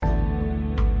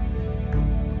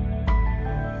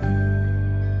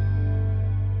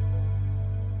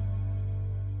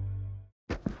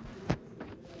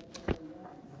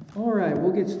All right,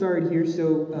 we'll get started here.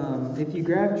 So if you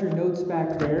grabbed your notes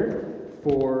back there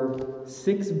for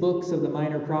 6 books of the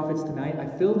minor prophets tonight, I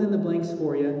filled in the blanks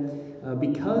for you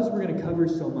because we're going to cover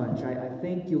so much. I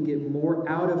think you'll get more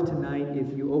out of tonight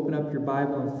if you open up your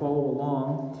Bible and follow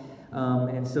along.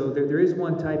 And so there is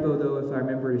one typo, though, if I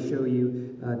remember to show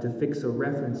you to fix a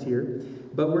reference here.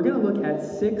 But we're going to look at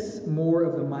 6 more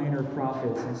of the minor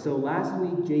prophets. And so last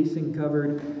week, Jason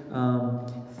covered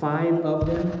 5 of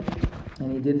them.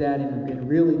 And he did that in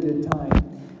really good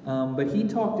time. But he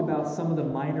talked about some of the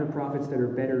minor prophets that are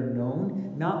better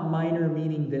known. Not minor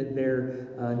meaning that they're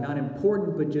not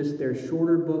important, but just they're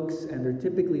shorter books and they're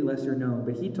typically lesser known.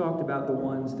 But he talked about the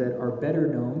ones that are better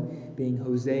known, being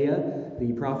Hosea,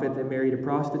 the prophet that married a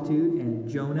prostitute, and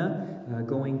Jonah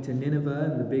going to Nineveh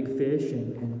and the big fish,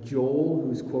 and Joel,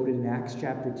 who's quoted in Acts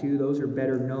chapter 2. Those are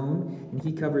better known. And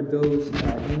he covered those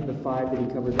in the 5 that he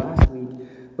covered last week.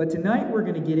 But tonight we're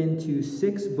going to get into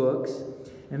 6 books,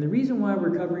 and the reason why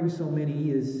we're covering so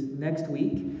many is next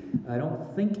week. I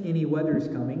don't think any weather is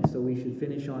coming, so we should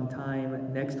finish on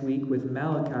time next week with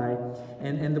Malachi.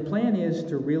 And the plan is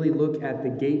to really look at the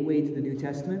gateway to the New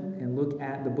Testament and look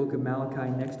at the book of Malachi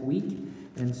next week.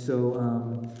 And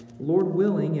so, Lord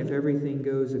willing, if everything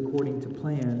goes according to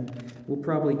plan, we'll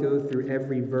probably go through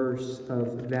every verse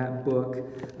of that book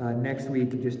next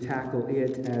week and just tackle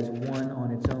it as one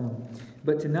on its own.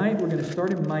 But tonight we're going to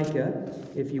start in Micah.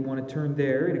 If you want to turn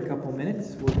there in a couple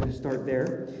minutes, we're going to start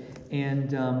there.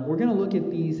 And we're going to look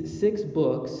at these 6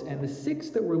 books. And the 6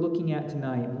 that we're looking at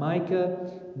tonight,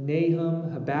 Micah, Nahum,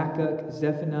 Habakkuk,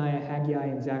 Zephaniah, Haggai,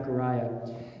 and Zechariah.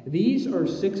 These are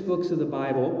 6 books of the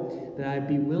Bible that I'd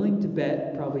be willing to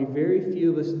bet probably very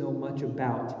few of us know much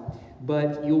about.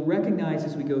 But you'll recognize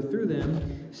as we go through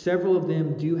them, several of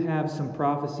them do have some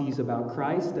prophecies about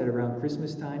Christ that around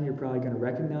Christmas time you're probably going to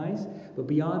recognize. But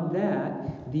beyond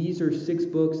that, these are 6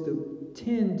 books that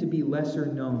tend to be lesser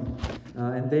known.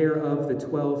 And they are of the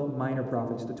 12 minor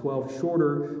prophets, the 12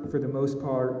 shorter, for the most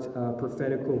part,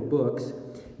 prophetical books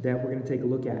that we're going to take a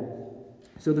look at.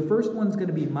 So the first one's going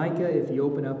to be Micah, if you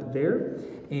open up there.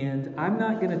 And I'm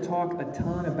not going to talk a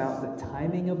ton about the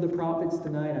timing of the prophets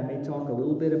tonight. I may talk a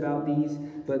little bit about these,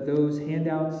 but those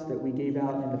handouts that we gave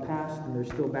out in the past, and they're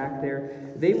still back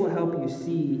there, they will help you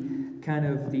see kind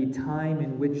of the time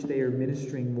in which they are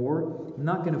ministering more. I'm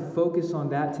not going to focus on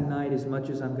that tonight as much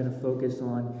as I'm going to focus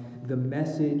on the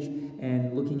message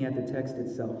and looking at the text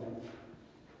itself.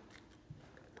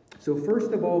 So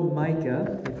first of all,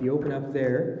 Micah, if you open up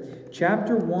there,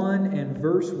 chapter 1 and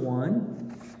verse 1,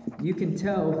 you can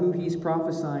tell who he's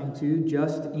prophesying to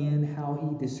just in how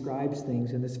he describes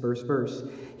things in this first verse.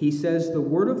 He says, "The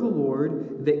word of the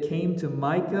Lord that came to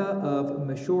Micah of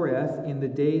Meshoreth in the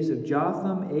days of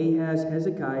Jotham, Ahaz,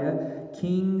 Hezekiah,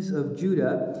 kings of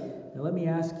Judah." Now let me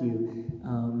ask you,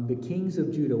 the kings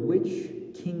of Judah, which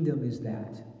kingdom is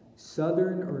that?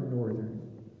 Southern or northern?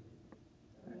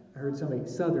 I heard somebody,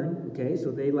 southern, okay,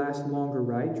 so they last longer,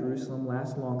 right? Jerusalem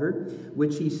lasts longer,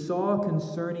 which he saw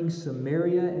concerning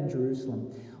Samaria and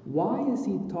Jerusalem. Why is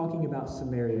he talking about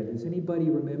Samaria? Does anybody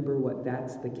remember what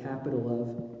that's the capital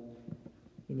of?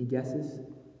 Any guesses?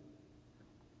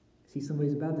 See,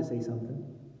 somebody's about to say something.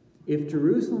 If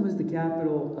Jerusalem is the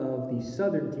capital of the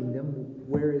southern kingdom,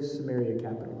 where is Samaria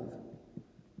capital of?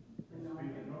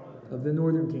 Of the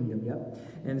northern kingdom, yep.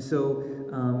 And so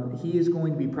he is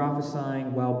going to be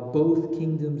prophesying while both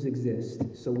kingdoms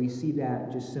exist. So we see that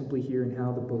just simply here in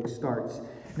how the book starts.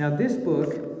 Now this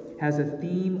book has a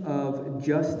theme of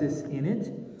justice in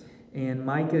it. And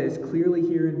Micah is clearly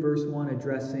here in verse 1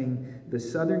 addressing the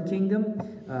southern kingdom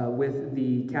with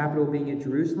the capital being at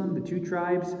Jerusalem, the 2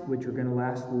 tribes which are going to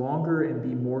last longer and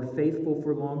be more faithful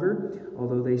for longer,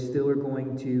 although they still are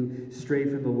going to stray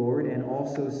from the Lord, and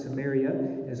also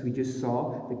Samaria, as we just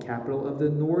saw, the capital of the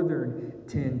northern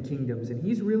 10 kingdoms. And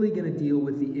he's really going to deal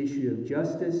with the issue of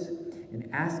justice and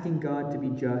asking God to be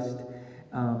just.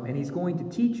 And he's going to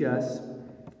teach us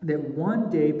that one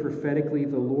day prophetically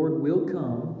the Lord will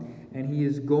come and he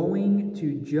is going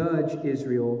to judge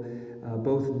Israel,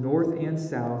 both north and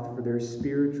south, for their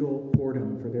spiritual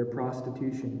whoredom, for their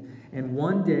prostitution. And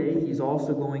one day he's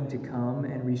also going to come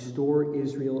and restore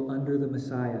Israel under the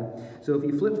Messiah. So if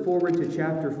you flip forward to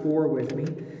chapter 4 with me,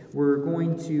 we're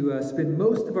going to spend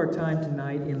most of our time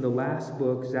tonight in the last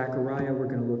book, Zechariah, we're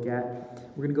going to look at.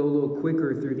 We're going to go a little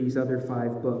quicker through these other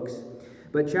 5 books.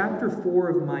 But chapter 4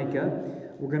 of Micah,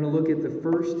 we're going to look at the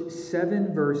first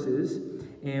 7 verses.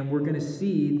 And we're going to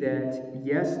see that,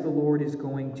 yes, the Lord is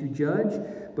going to judge,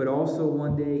 but also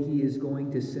one day he is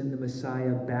going to send the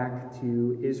Messiah back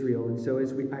to Israel. And so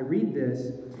as I read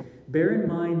this, bear in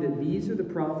mind that these are the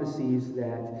prophecies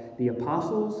that the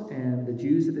apostles and the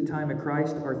Jews at the time of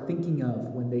Christ are thinking of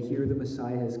when they hear the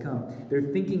Messiah has come. They're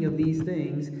thinking of these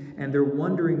things, and they're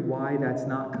wondering why that's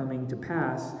not coming to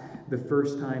pass the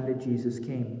first time that Jesus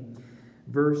came.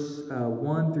 Verse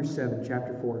 1 through 7,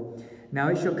 chapter 4. Now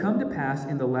it shall come to pass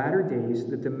in the latter days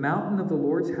that the mountain of the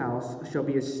Lord's house shall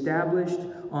be established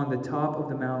on the top of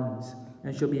the mountains,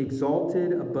 and shall be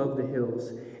exalted above the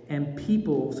hills, and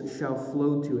peoples shall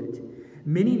flow to it.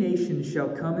 Many nations shall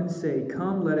come and say,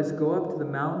 Come, let us go up to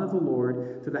the mountain of the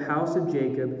Lord, to the house of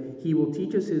Jacob. He will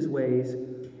teach us his ways,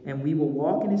 and we will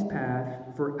walk in his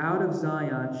path. For out of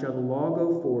Zion shall the law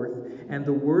go forth, and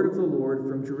the word of the Lord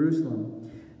from Jerusalem.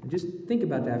 And just think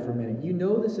about that for a minute. You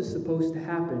know this is supposed to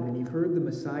happen, and you've heard the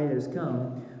Messiah has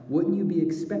come. Wouldn't you be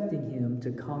expecting him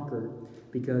to conquer?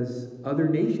 Because other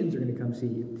nations are going to come see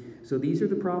you. So these are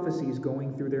the prophecies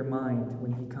going through their mind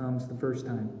when he comes the first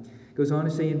time. It goes on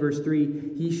to say in verse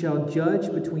 3, He shall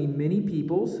judge between many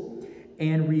peoples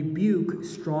and rebuke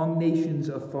strong nations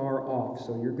afar off.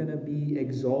 So you're going to be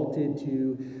exalted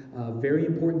to a very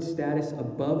important status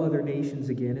above other nations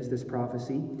again, is this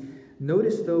prophecy.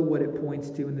 Notice, though, what it points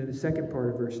to in the second part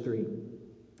of verse 3.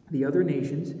 The other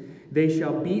nations, they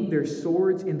shall beat their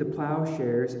swords into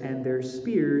plowshares and their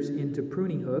spears into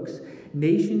pruning hooks.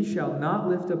 Nation shall not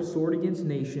lift up sword against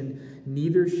nation,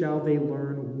 neither shall they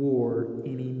learn war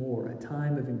anymore. A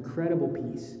time of incredible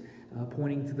peace,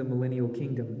 pointing to the millennial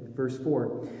kingdom. Verse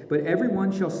 4, But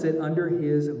everyone shall sit under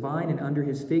his vine and under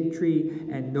his fig tree,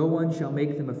 and no one shall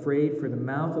make them afraid, for the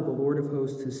mouth of the Lord of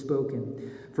hosts has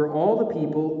spoken. For all the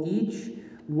people, each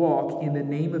walk in the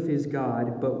name of his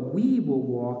God, but we will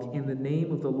walk in the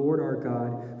name of the Lord our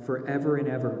God forever and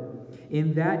ever.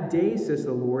 In that day, says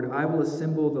the Lord, I will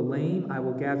assemble the lame, I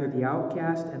will gather the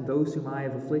outcast and those whom I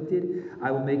have afflicted.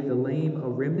 I will make the lame a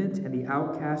remnant and the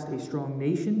outcast a strong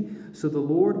nation. So the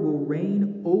Lord will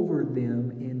reign over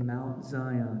them in Mount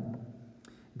Zion.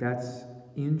 That's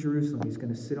in Jerusalem. He's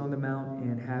going to sit on the mount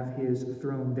and have his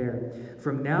throne there,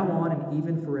 from now on and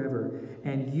even forever.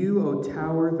 And you, O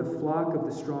tower, the flock of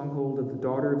the stronghold of the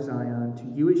daughter of Zion, to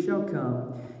you it shall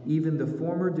come, even the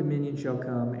former dominion shall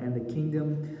come, and the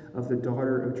kingdom of the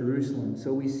daughter of Jerusalem.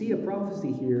 So we see a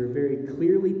prophecy here very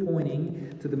clearly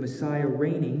pointing to the Messiah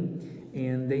reigning,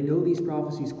 and they know these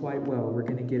prophecies quite well. We're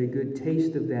going to get a good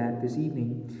taste of that this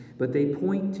evening. But they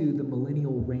point to the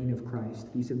millennial reign of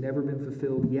Christ. These have never been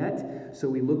fulfilled yet, so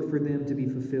we look for them to be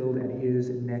fulfilled at his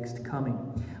next coming.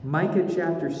 Micah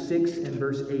chapter 6 and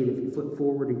verse 8, if you flip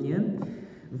forward again.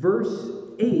 Verse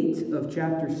 8 of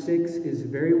chapter 6 is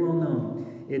very well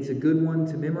known. It's a good one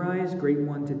to memorize, great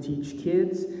one to teach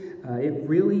kids. It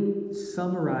really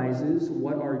summarizes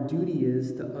what our duty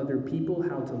is to other people,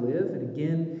 how to live. And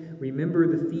again, remember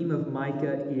the theme of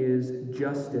Micah is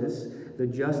justice, the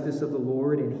justice of the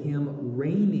Lord and him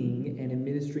reigning and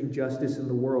administering justice in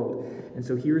the world. And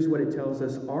so here's what it tells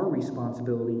us our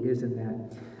responsibility is in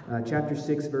that. Chapter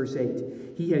 6, verse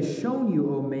 8. He has shown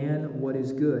you, O man, what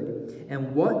is good.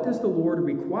 And what does the Lord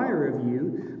require of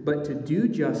you but to do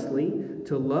justly,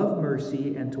 to love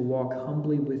mercy, and to walk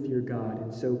humbly with your God?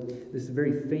 And so this is a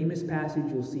very famous passage.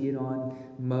 You'll see it on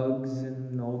mugs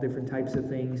and all different types of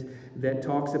things that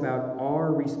talks about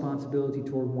our responsibility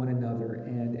toward one another.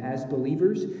 And as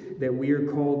believers, that we are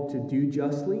called to do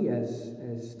justly as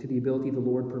to the ability the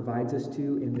Lord provides us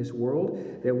to in this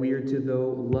world, that we are to,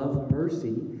 though, love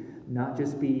mercy, not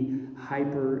just be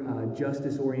hyper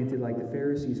justice-oriented like the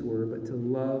Pharisees were, but to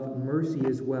love mercy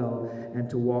as well and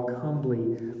to walk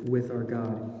humbly with our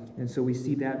God. And so we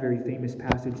see that very famous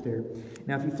passage there.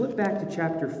 Now, if you flip back to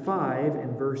chapter 5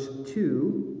 and verse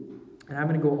 2, and I'm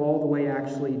going to go all the way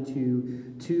actually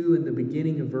to 2 in the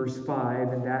beginning of verse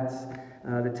 5, and that's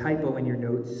the typo in your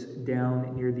notes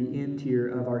down near the end here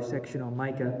of our section on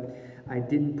Micah. I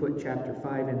didn't put chapter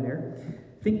 5 in there.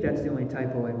 I think that's the only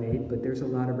typo I made, but there's a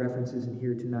lot of references in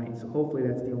here tonight, so hopefully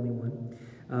that's the only one.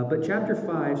 But chapter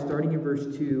 5, starting in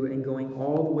verse 2 and going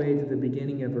all the way to the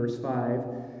beginning of verse 5,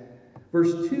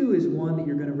 verse 2 is one that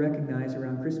you're going to recognize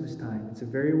around Christmas time. It's a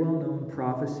very well-known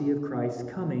prophecy of Christ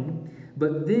coming,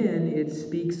 but then it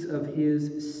speaks of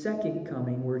his second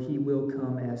coming, where he will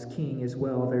come as king as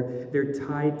well. They're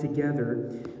tied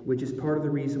together, which is part of the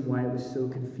reason why it was so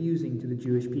confusing to the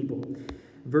Jewish people.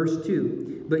 Verse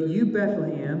 2, But you,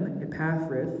 Bethlehem,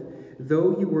 Ephrathah,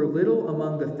 though you were little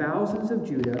among the thousands of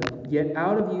Judah, yet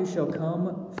out of you shall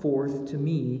come forth to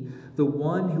me the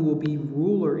one who will be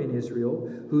ruler in Israel,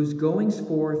 whose goings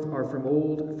forth are from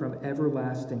old, from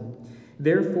everlasting.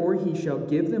 Therefore he shall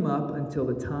give them up until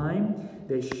the time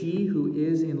that she who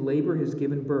is in labor has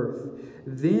given birth.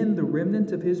 Then the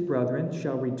remnant of his brethren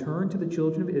shall return to the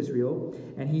children of Israel,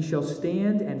 and he shall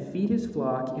stand and feed his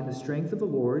flock in the strength of the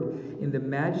Lord, in the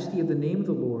majesty of the name of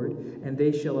the Lord, and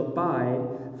they shall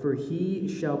abide, for he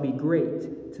shall be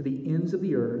great to the ends of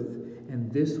the earth,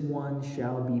 and this one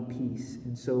shall be peace.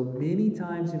 And so many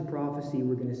times in prophecy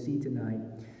we're going to see tonight,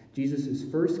 Jesus'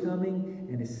 first coming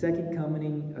and his second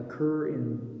coming occur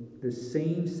in the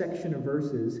same section of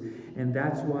verses, and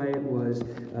that's why it was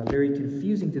very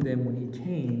confusing to them when he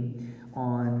came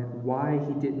on why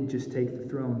he didn't just take the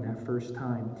throne that first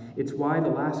time. It's why the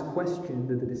last question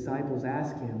that the disciples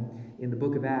ask him in the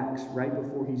book of Acts, right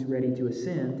before he's ready to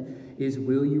ascend, is,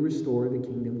 will you restore the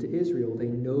kingdom to Israel? They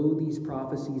know these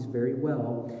prophecies very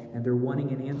well, and they're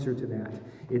wanting an answer to that.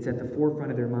 It's at the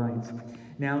forefront of their minds.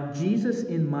 Now, Jesus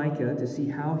in Micah, to see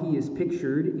how he is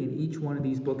pictured in each one of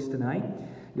these books tonight,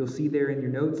 you'll see there in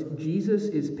your notes, Jesus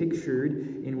is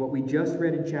pictured in what we just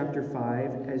read in chapter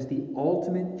 5 as the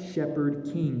ultimate shepherd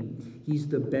king. He's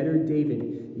the better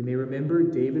David. You may remember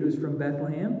David was from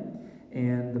Bethlehem,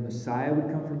 and the Messiah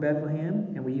would come from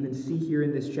Bethlehem. And we even see here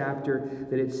in this chapter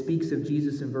that it speaks of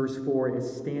Jesus in verse 4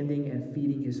 as standing and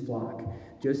feeding his flock.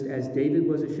 Just as David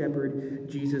was a shepherd,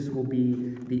 Jesus will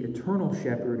be the eternal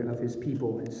shepherd of his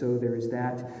people. And so there is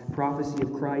that prophecy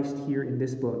of Christ here in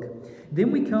this book.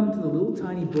 Then we come to the little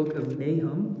tiny book of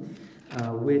Nahum,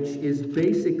 which is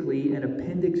basically an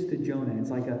appendix to Jonah. It's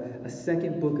like a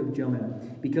second book of Jonah.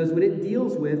 Because what it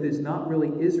deals with is not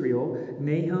really Israel.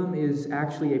 Nahum is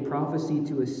actually a prophecy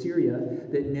to Assyria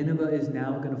that Nineveh is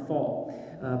now going to fall.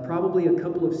 Probably a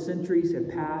couple of centuries have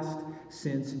passed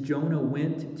since Jonah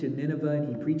went to Nineveh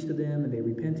and he preached to them and they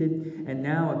repented. And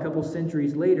now a couple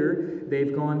centuries later,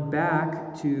 they've gone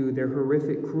back to their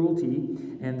horrific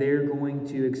cruelty and they're going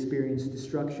to experience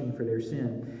destruction for their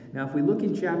sin. Now, if we look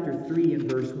in chapter 3 and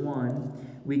verse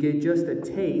 1, we get just a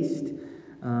taste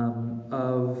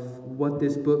of what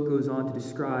this book goes on to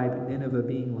describe Nineveh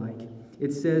being like.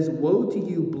 It says, "Woe to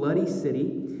you, bloody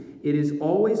city! It is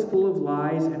always full of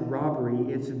lies and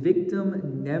robbery. Its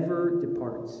victim never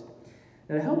departs."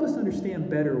 Now, to help us understand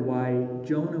better why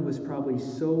Jonah was probably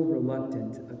so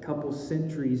reluctant a couple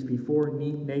centuries before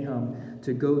Nahum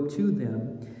to go to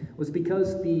them was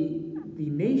because the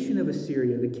nation of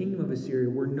Assyria, the kingdom of Assyria,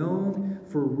 were known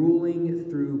for ruling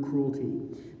through cruelty.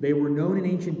 They were known in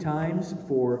ancient times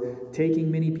for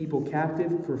taking many people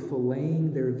captive, for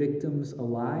filleting their victims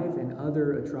alive, and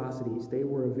other atrocities. They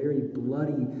were a very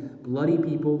bloody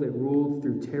people that ruled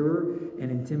through terror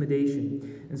and intimidation.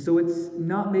 And so it's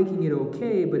not making it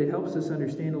okay, but it helps us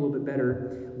understand a little bit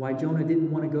better why Jonah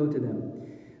didn't want to go to them.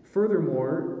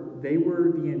 Furthermore, they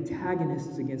were the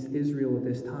antagonists against Israel at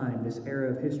this time, this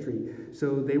era of history.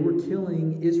 So they were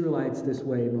killing Israelites this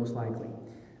way, most likely.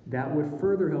 That would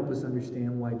further help us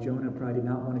understand why Jonah probably did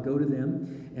not want to go to them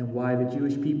and why the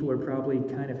Jewish people are probably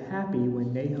kind of happy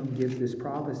when Nahum gives this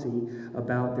prophecy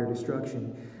about their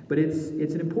destruction. But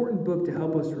it's an important book to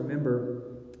help us remember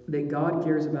that God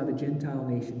cares about the Gentile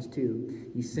nations too.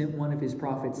 He sent one of his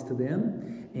prophets to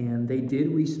them, and they did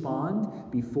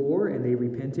respond before, and they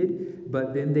repented,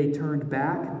 but then they turned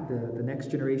back. The next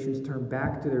generations turned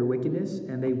back to their wickedness,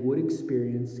 and they would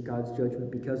experience God's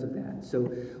judgment because of that.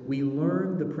 So we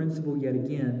learn the principle yet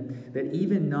again that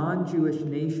even non-Jewish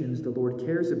nations the Lord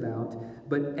cares about,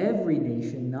 but every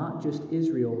nation, not just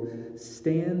Israel,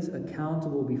 stands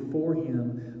accountable before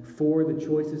him for the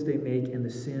choices they make and the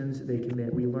sins they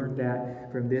commit. We learned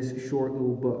that from this short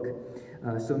little book.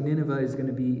 So Nineveh is going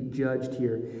to be judged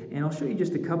here. And I'll show you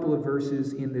just a couple of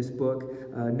verses in this book.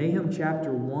 Nahum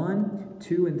chapter 1,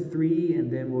 2, and 3,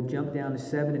 and then we'll jump down to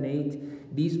 7 and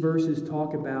 8. These verses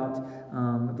talk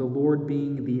about the Lord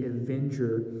being the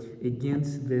avenger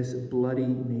against this bloody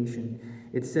nation.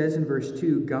 It says in verse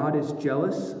 2, "God is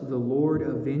jealous, the Lord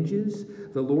avenges.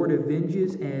 The Lord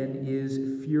avenges and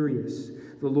is furious.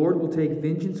 The Lord will take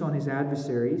vengeance on his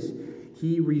adversaries.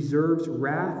 He reserves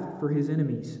wrath for his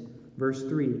enemies." Verse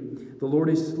 3, "The Lord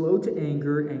is slow to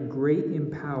anger and great in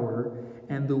power,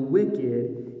 and the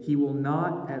wicked he will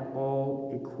not at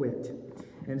all acquit."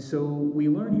 And so we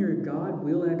learn here God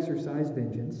will exercise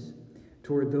vengeance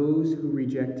toward those who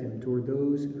reject him, toward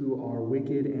those who are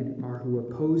wicked and who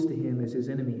oppose to him as his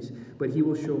enemies. But he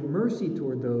will show mercy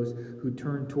toward those who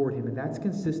turn toward him. And that's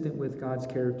consistent with God's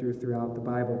character throughout the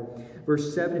Bible.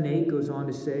 Verse 7 and 8 goes on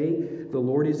to say, "The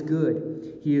Lord is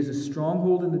good. He is a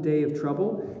stronghold in the day of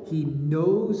trouble. He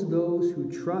knows those who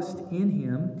trust in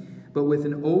him. But with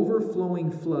an overflowing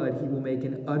flood, he will make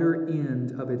an utter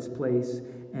end of its place,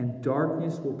 and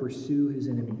darkness will pursue his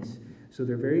enemies." So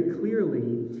there very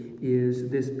clearly is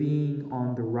this being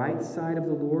on the right side of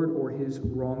the Lord or his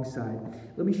wrong side.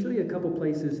 Let me show you a couple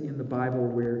places in the Bible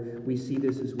where we see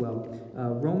this as well.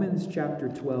 Romans chapter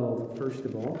 12, first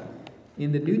of all.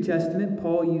 In the New Testament,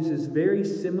 Paul uses very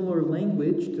similar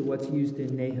language to what's used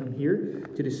in Nahum here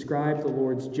to describe the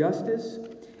Lord's justice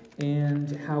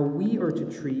and how we are to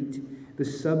treat the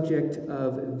subject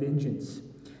of vengeance.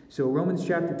 So Romans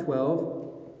chapter 12,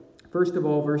 first of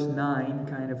all, verse 9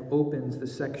 kind of opens the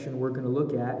section we're going to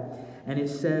look at. And it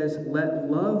says, "Let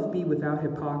love be without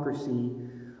hypocrisy,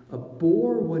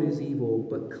 abhor what is evil,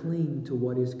 but cling to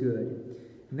what is good."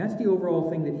 And that's the overall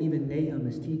thing that even Nahum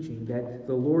is teaching, that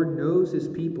the Lord knows his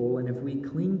people, and if we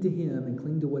cling to him and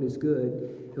cling to what is good,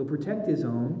 he'll protect his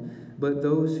own. But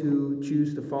those who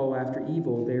choose to follow after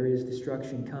evil, there is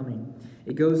destruction coming.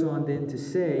 It goes on then to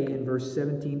say in verse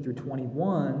 17 through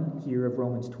 21 here of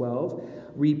Romans 12,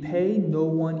 "Repay no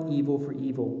one evil for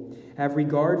evil. Have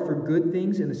regard for good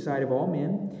things in the sight of all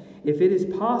men. If it is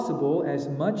possible, as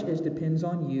much as depends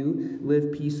on you,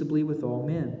 live peaceably with all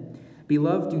men.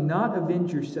 Beloved, do not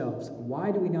avenge yourselves."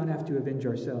 Why do we not have to avenge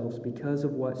ourselves? Because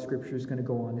of what Scripture is going to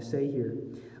go on to say here.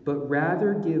 "But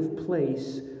rather give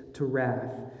place to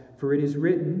wrath. For it is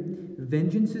written,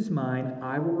 'Vengeance is mine,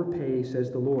 I will repay,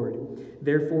 says the Lord.'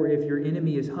 Therefore, if your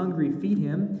enemy is hungry, feed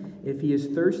him. If he is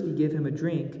thirsty, give him a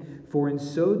drink. For in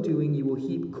so doing, you will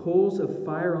heap coals of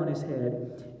fire on his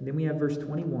head." And then we have verse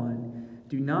 21.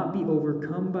 "Do not be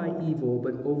overcome by evil,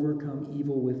 but overcome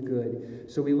evil with good."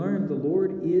 So we learn the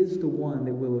Lord is the one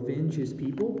that will avenge his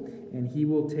people, and he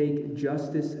will take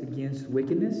justice against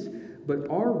wickedness. But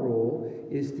our role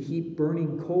is to heap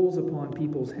burning coals upon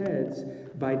people's heads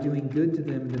by doing good to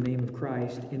them in the name of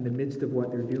Christ in the midst of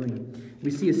what they're doing.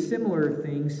 We see a similar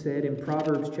thing said in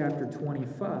Proverbs chapter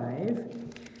 25,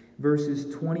 verses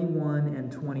 21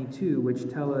 and 22, which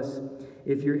tell us,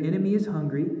 "If your enemy is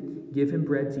hungry, give him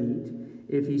bread to eat.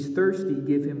 If he's thirsty,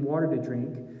 give him water to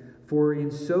drink. For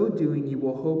in so doing you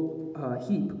will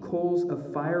heap coals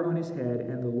of fire on his head,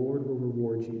 and the Lord will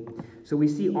reward you." So we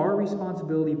see our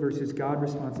responsibility versus God's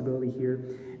responsibility here.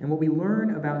 And what we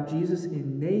learn about Jesus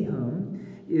in Nahum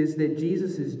is that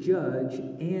Jesus is judge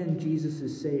and Jesus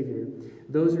is Savior.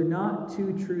 Those are not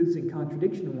two truths in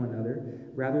contradiction to one another.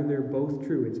 Rather, they're both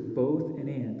true. It's both an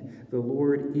and. The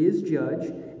Lord is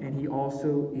judge, and he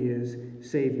also is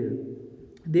Savior.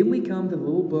 Then we come to the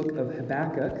little book of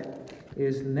Habakkuk. It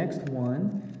is the next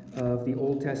one of the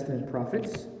Old Testament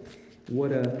prophets.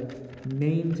 What a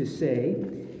name to say.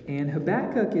 And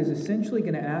Habakkuk is essentially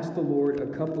going to ask the Lord a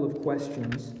couple of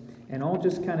questions, and I'll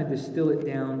just kind of distill it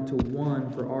down to one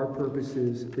for our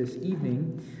purposes this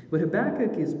evening. But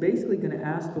Habakkuk is basically going to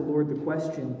ask the Lord the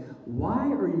question,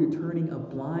 why are you turning a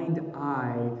blind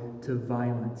eye to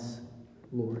violence,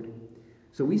 Lord?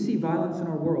 So we see violence in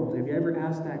our world. Have you ever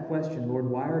asked that question, Lord,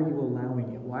 why are you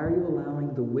allowing it? Why are you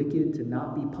allowing the wicked to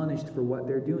not be punished for what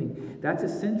they're doing? That's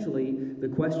essentially the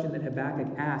question that Habakkuk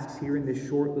asks here in this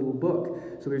short little book.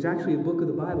 So there's actually a book of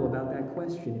the Bible about that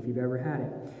question, if you've ever had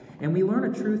it. And we learn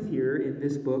a truth here in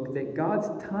this book that God's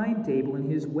timetable and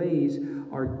his ways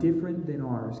are different than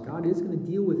ours. God is going to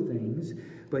deal with things,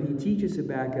 but he teaches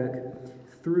Habakkuk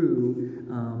through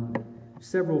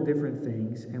several different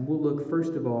things. And we'll look,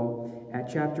 first of all, at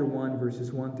chapter 1,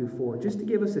 verses 1 through 4, just to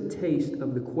give us a taste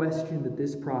of the question that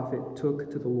this prophet took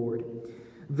to the Lord.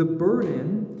 The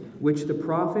burden which the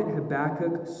prophet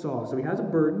Habakkuk saw. So he has a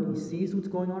burden. He sees what's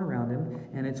going on around him,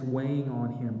 and it's weighing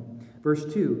on him. Verse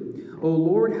 2, "O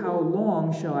Lord, how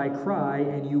long shall I cry,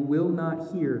 and you will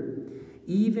not hear?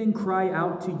 Even cry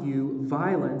out to you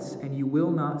violence, and you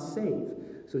will not save."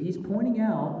 So he's pointing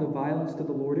out the violence to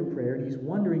the Lord in prayer, and he's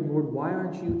wondering, Lord, why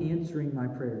aren't you answering my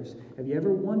prayers? Have you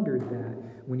ever wondered that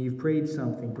when you've prayed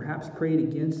something, perhaps prayed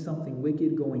against something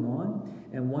wicked going on,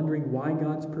 and wondering why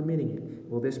God's permitting it?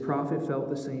 Well, this prophet felt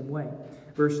the same way.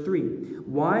 Verse 3,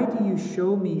 "Why do you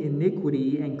show me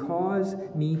iniquity and cause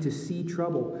me to see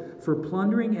trouble? For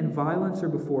plundering and violence are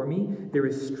before me. There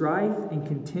is strife and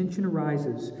contention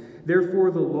arises. Therefore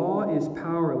the law is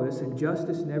powerless and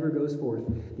justice never goes forth."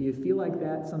 Do you feel like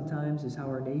that sometimes is how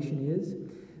our nation is?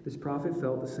 This prophet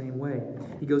felt the same way.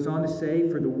 He goes on to say,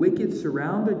 "For the wicked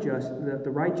surround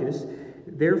the righteous,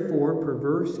 therefore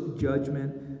perverse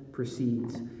judgment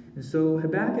proceeds." And so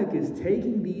Habakkuk is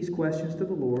taking these questions to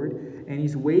the Lord, and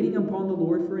he's waiting upon the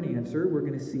Lord for an answer, we're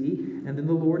going to see, and then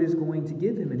the Lord is going to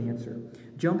give him an answer.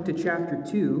 Jump to chapter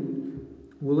 2.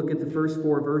 We'll look at the first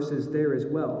 4 verses there as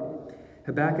well.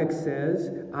 Habakkuk says,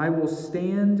 "I will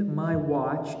stand my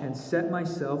watch and set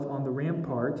myself on the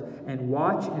rampart and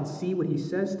watch and see what he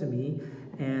says to me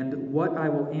and what I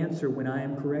will answer when I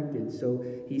am corrected." So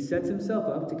he sets himself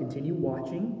up to continue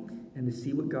watching and to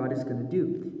see what God is going to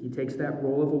do. He takes that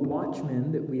role of a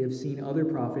watchman that we have seen other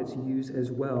prophets use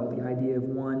as well, the idea of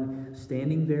one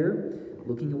standing there,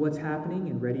 looking at what's happening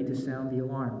and ready to sound the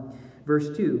alarm.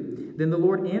 Verse 2, "Then the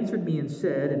Lord answered me and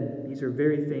said," and these are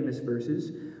very famous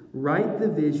verses, "Write the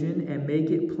vision and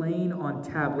make it plain on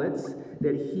tablets,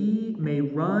 that he may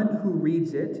run who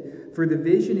reads it. For the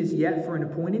vision is yet for an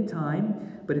appointed time,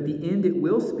 but at the end it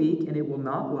will speak, and it will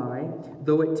not lie.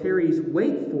 Though it tarries,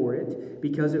 wait for it,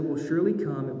 because it will surely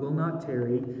come, it will not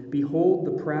tarry. Behold,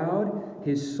 the proud,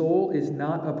 his soul is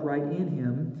not upright in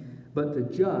him, but the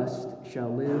just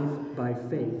shall live by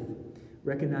faith."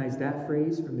 Recognize that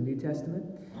phrase from the New Testament?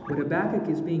 What Habakkuk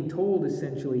is being told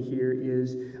essentially here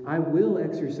is, I will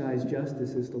exercise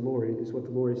justice as the Lord, is what the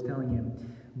Lord is telling him.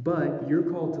 But you're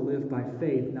called to live by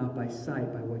faith, not by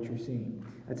sight, by what you're seeing.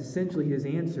 That's essentially his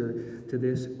answer to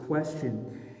this question.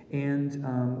 And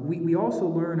we also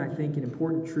learn, I think, an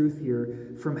important truth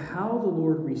here from how the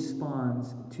Lord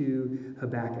responds to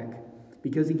Habakkuk.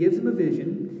 Because he gives him a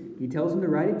vision, he tells him to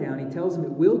write it down, he tells him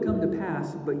it will come to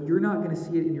pass, but you're not going to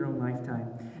see it in your own lifetime.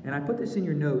 And I put this in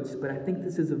your notes, but I think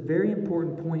this is a very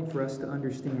important point for us to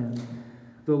understand.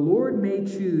 The Lord may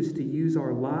choose to use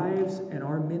our lives and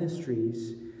our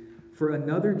ministries for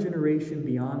another generation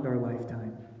beyond our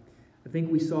lifetime. I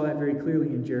think we saw that very clearly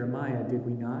in Jeremiah, did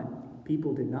we not?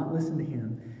 People did not listen to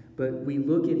him. But we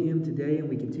look at him today and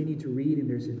we continue to read, and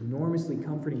there's enormously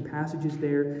comforting passages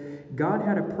there. God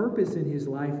had a purpose in his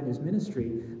life and his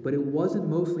ministry, but it wasn't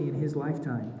mostly in his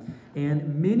lifetime.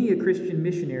 And many a Christian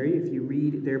missionary, if you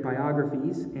read their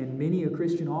biographies, and many a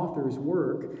Christian author's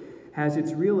work, has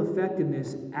its real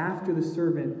effectiveness after the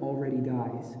servant already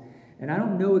dies. And I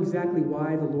don't know exactly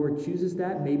why the Lord chooses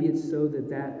that. Maybe it's so that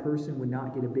that person would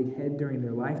not get a big head during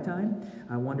their lifetime.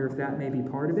 I wonder if that may be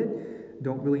part of it.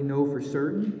 Don't really know for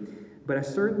certain. But I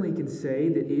certainly can say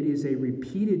that it is a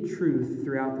repeated truth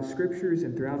throughout the Scriptures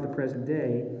and throughout the present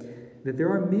day that there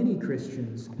are many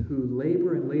Christians who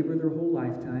labor and labor their whole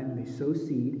lifetime. They sow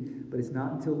seed, but it's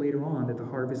not until later on that the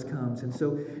harvest comes. And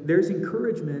so there's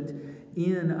encouragement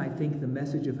in, I think, the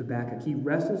message of Habakkuk. He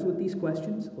wrestles with these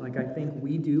questions like I think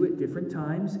we do at different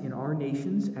times in our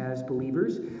nations as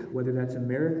believers, whether that's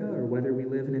America or whether we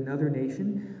live in another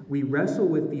nation. We wrestle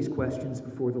with these questions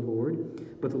before the Lord,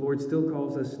 but the Lord still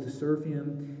calls us to serve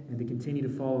him and to continue to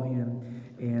follow him.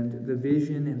 And the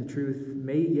vision and the truth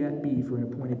may yet be for an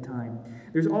appointed time.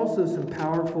 There's also some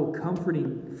powerful,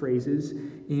 comforting phrases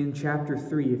in chapter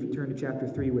 3, if you turn to chapter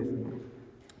 3 with me.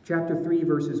 Chapter 3,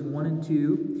 verses 1 and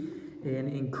 2. An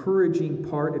encouraging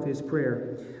part of his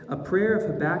prayer. A prayer of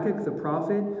Habakkuk the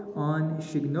prophet on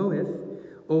Shignoeth.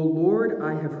 O Lord,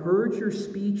 I have heard your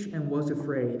speech and was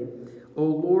afraid. O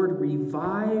Lord,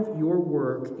 revive your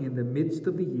work in the midst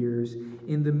of the years.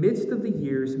 In the midst of the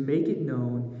years, make it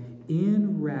known.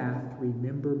 In wrath,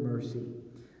 remember mercy.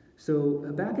 So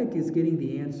Habakkuk is getting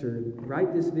the answer.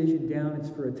 Write this vision down.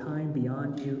 It's for a time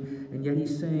beyond you. And yet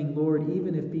he's saying, Lord,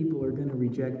 even if people are going to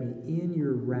reject me, in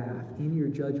your wrath, in your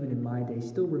judgment in my day,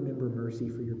 still remember mercy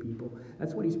for your people.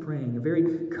 That's what he's praying. A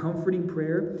very comforting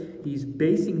prayer. He's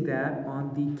basing that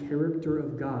on the character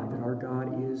of God, that our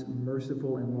God is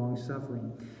merciful and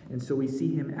long-suffering. And so we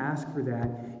see him ask for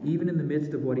that, even in the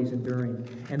midst of what he's enduring.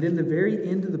 And then the very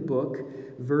end of the book,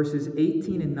 verses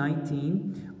 18 and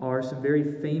 19, are some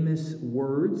very famous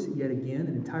words. Yet again,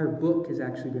 an entire book has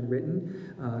actually been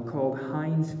written called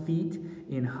Hind's Feet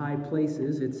in High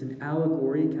Places. It's an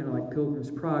allegory, kind of like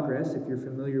Pilgrim's Progress, if you're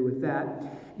familiar with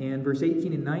that. And verse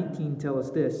 18 and 19 tell us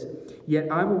this: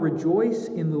 Yet I will rejoice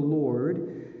in the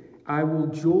Lord. I will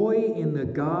joy in the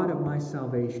God of my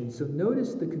salvation. So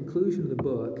notice the conclusion of the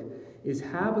book is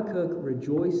Habakkuk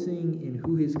rejoicing in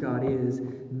who his God is,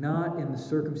 not in the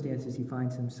circumstances he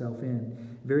finds himself in.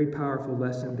 Very powerful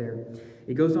lesson there.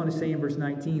 It goes on to say in verse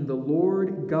 19, the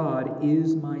Lord God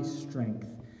is my strength.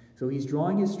 So he's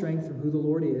drawing his strength from who the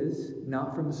Lord is,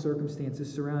 not from the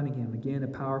circumstances surrounding him. Again, a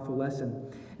powerful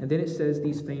lesson. And then it says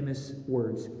these famous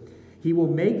words. He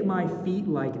will make my feet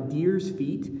like deer's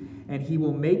feet, and he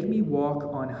will make me walk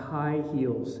on high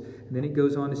heels. And then it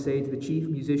goes on to say to the chief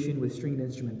musician with stringed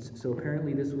instruments. So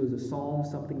apparently this was a psalm,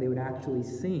 something they would actually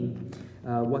sing,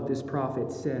 what this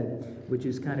prophet said, which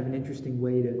is kind of an interesting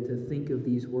way to think of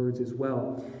these words as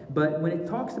well. But when it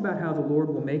talks about how the Lord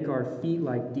will make our feet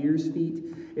like deer's feet,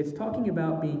 it's talking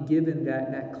about being given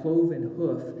that cloven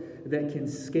hoof that can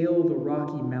scale the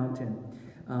rocky mountain.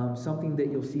 Something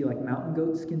that you'll see like mountain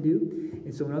goats can do.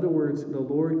 And so in other words, the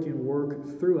Lord can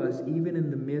work through us even in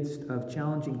the midst of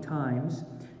challenging times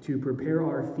to prepare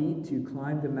our feet to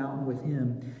climb the mountain with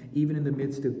him, even in the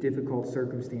midst of difficult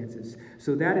circumstances.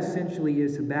 So that essentially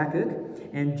is Habakkuk.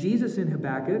 And Jesus in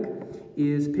Habakkuk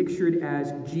is pictured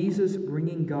as Jesus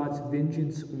bringing God's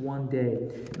vengeance one day.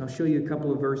 And I'll show you a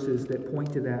couple of verses that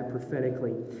point to that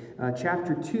prophetically.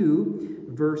 Chapter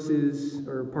 3,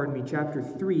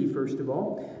 first of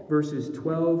all, verses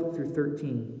 12 through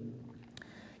 13.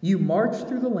 You marched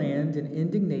through the land in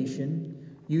indignation.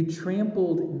 You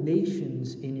trampled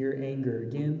nations in your anger.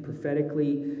 Again,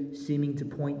 prophetically seeming to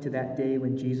point to that day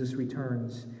when Jesus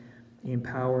returns in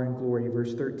power and glory.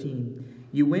 Verse 13.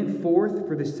 You went forth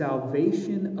for the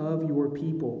salvation of your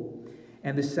people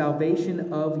and the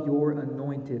salvation of your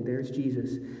anointed. There's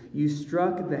Jesus. You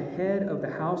struck the head of the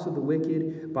house of the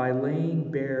wicked by laying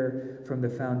bare from the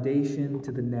foundation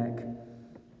to the neck.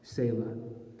 Selah.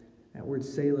 That word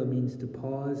Selah means to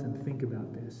pause and think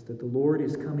about this. That the Lord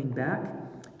is coming back.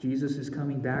 Jesus is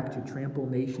coming back to trample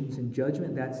nations in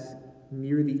judgment. That's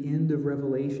near the end of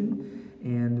Revelation.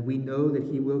 And we know that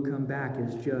he will come back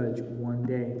as judge one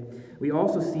day. We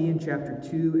also see in chapter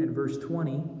 2 and verse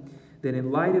 20 that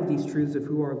in light of these truths of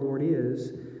who our Lord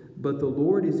is, but the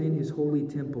Lord is in his holy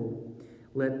temple.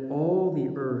 Let all the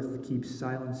earth keep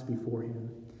silence before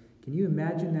him. Can you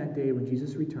imagine that day when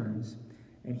Jesus returns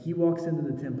and he walks into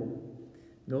the temple?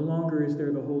 No longer is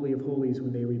there the Holy of Holies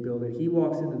when they rebuild it. He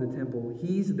walks into the temple.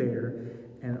 He's there,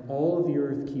 and all of the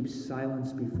earth keeps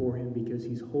silence before him because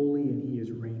he's holy and he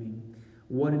is reigning.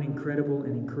 What an incredible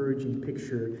and encouraging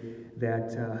picture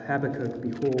that Habakkuk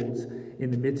beholds in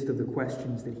the midst of the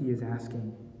questions that he is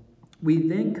asking. We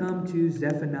then come to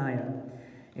Zephaniah,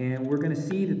 and we're going to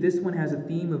see that this one has a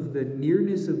theme of the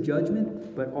nearness of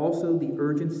judgment, but also the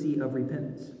urgency of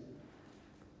repentance.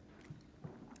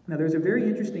 Now, there's a very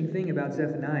interesting thing about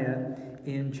Zephaniah.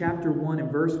 In chapter 1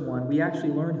 and verse 1, we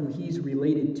actually learn who he's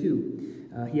related to.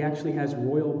 He actually has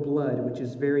royal blood, which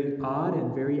is very odd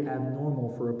and very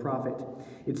abnormal for a prophet.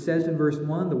 It says in verse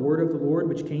 1, the word of the Lord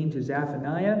which came to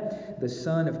Zephaniah, the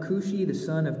son of Cushi, the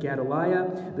son of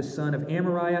Gedaliah, the son of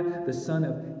Amariah, the son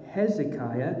of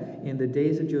Hezekiah, in the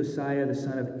days of Josiah, the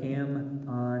son of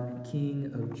Amon,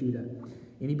 king of Judah.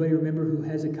 Anybody remember who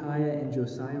Hezekiah and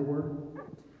Josiah were?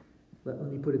 Let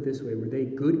me put it this way. Were they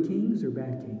good kings or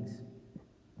bad kings?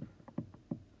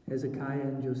 Hezekiah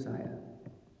and Josiah.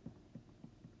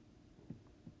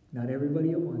 Not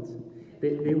everybody at once.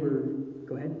 They were...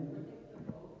 Go ahead.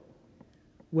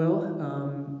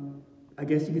 Well, I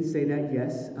guess you could say that,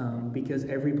 yes, because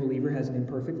every believer has an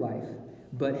imperfect life.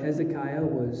 But Hezekiah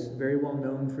was very well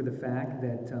known for the fact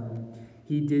that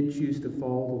he did choose to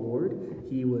follow the Lord.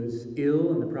 He was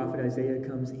ill, and the prophet Isaiah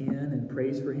comes in and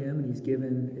prays for him, and he's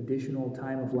given additional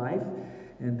time of life.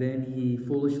 And then he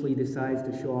foolishly decides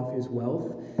to show off his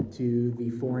wealth to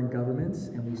the foreign governments,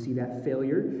 and we see that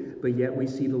failure. But yet we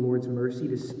see the Lord's mercy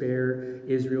to spare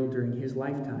Israel during his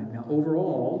lifetime. Now,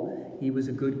 overall, he was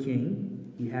a good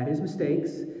king. He had his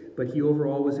mistakes, but he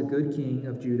overall was a good king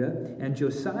of Judah. And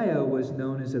Josiah was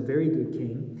known as a very good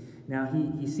king. Now,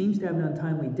 he seems to have an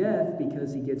untimely death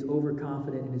because he gets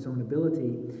overconfident in his own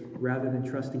ability rather than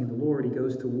trusting in the Lord. He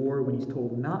goes to war when he's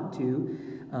told not to,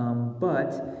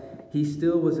 but he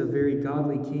still was a very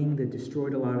godly king that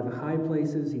destroyed a lot of the high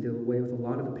places. He did away with a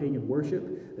lot of the pagan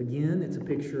worship. Again, it's a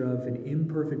picture of an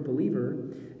imperfect believer,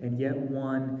 and yet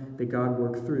one that God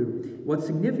worked through. What's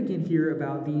significant here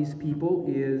about these people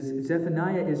is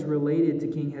Zephaniah is related to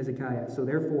King Hezekiah. So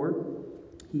therefore,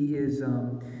 he is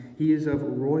of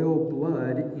royal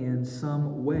blood in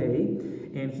some way,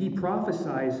 and he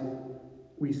prophesies,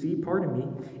 we see,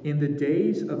 in the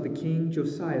days of the king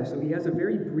Josiah. So he has a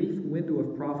very brief window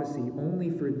of prophecy.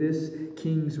 Only for this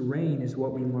king's reign is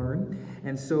what we learn.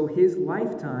 And so his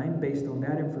lifetime, based on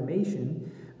that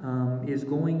information, is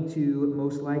going to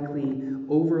most likely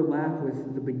overlap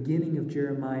with the beginning of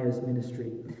Jeremiah's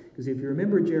ministry. Because if you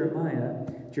remember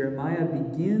Jeremiah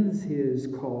begins his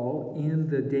call in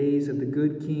the days of the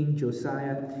good king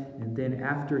Josiah, and then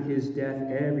after his death,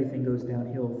 everything goes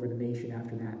downhill for the nation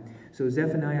after that. So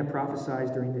Zephaniah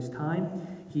prophesies during this time.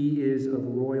 He is of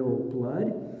royal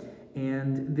blood.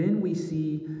 And then we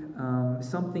see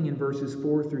something in verses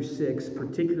 4 through 6,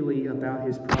 particularly about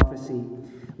his prophecy,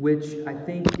 which I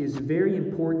think is very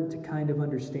important to kind of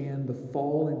understand the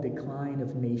fall and decline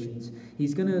of nations.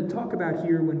 He's going to talk about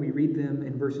here, when we read them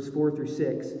in verses 4 through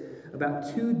 6,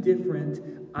 about two different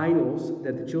idols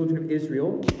that the children of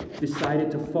Israel decided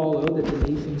to follow, that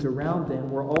the nations around them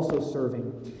were also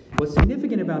serving. What's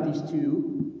significant about these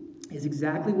two is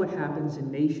exactly what happens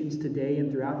in nations today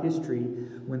and throughout history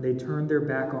when they turn their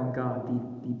back on God,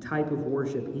 the type of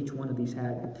worship each one of these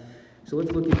had. So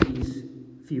let's look at these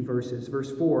few verses.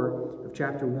 Verse 4 of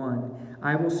chapter 1,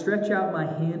 I will stretch out my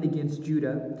hand against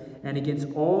Judah and against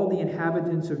all the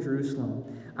inhabitants of Jerusalem.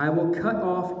 I will cut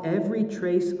off every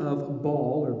trace of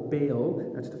Baal or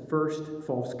Baal, that's the first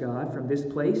false god, from this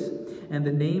place, and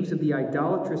the names of the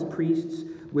idolatrous priests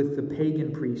with the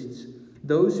pagan priests.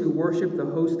 Those who worship the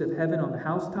host of heaven on the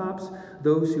housetops,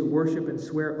 those who worship and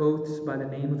swear oaths by the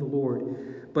name of the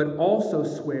Lord, but also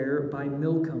swear by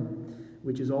Milcom,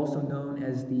 which is also known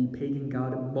as the pagan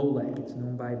god Molech. It's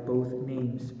known by both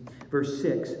names. Verse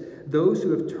 6, those who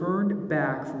have turned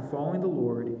back from following the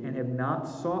Lord and have not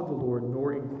sought the Lord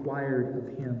nor inquired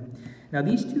of him. Now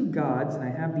these two gods, and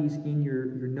I have these in your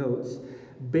notes,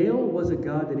 Baal was a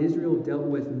god that Israel dealt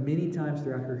with many times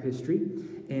throughout her history,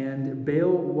 and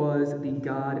Baal was the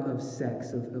god of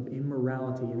sex, of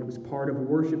immorality, and it was part of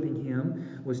worshiping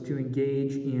him was to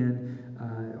engage in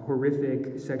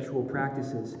horrific sexual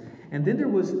practices. And then there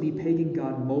was the pagan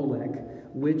god Molech,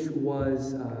 which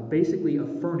was basically a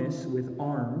furnace with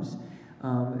arms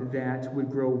that would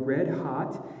grow red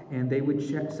hot, and they would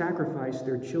sacrifice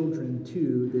their children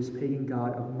to this pagan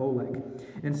god of Molech.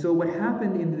 And so what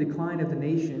happened in the decline of the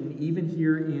nation, even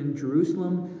here in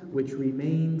Jerusalem, which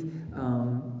remained,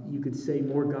 you could say,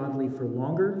 more godly for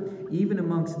longer, even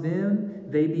amongst them,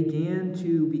 they began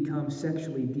to become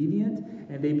sexually deviant,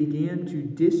 and they began to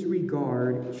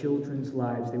disregard children's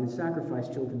lives. They would sacrifice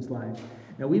children's lives.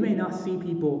 Now, we may not see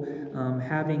people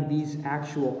having these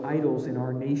actual idols in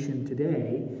our nation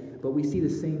today, but we see the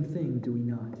same thing, do we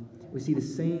not? We see the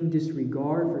same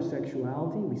disregard for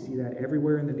sexuality. We see that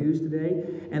everywhere in the news today,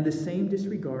 and the same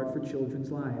disregard for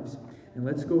children's lives. And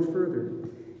let's go further.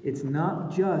 It's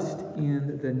not just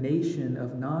in the nation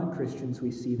of non-Christians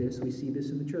we see this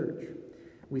in the church.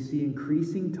 We see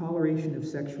increasing toleration of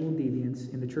sexual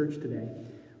deviance in the church today,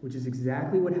 which is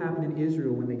exactly what happened in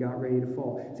Israel when they got ready to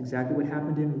fall. It's exactly what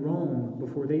happened in Rome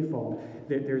before they fall.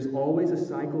 There's always a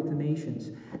cycle to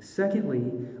nations.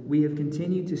 Secondly, we have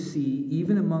continued to see,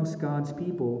 even amongst God's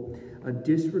people, a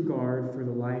disregard for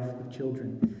the life of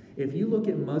children. If you look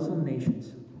at Muslim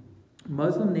nations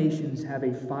have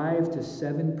a 5 to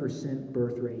 7%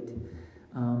 birth rate.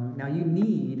 Now you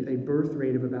need a birth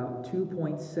rate of about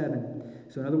 2.7.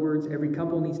 So in other words, every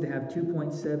couple needs to have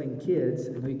 2.7 kids.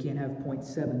 I know you can't have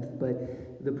 0.7,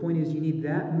 but the point is you need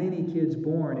that many kids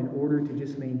born in order to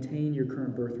just maintain your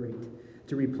current birth rate,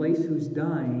 to replace who's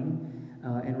dying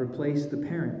and replace the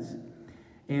parents.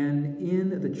 And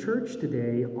in the church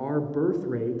today, our birth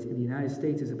rate in the United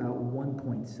States is about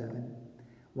 1.7.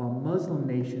 While Muslim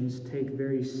nations take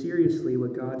very seriously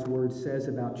what God's Word says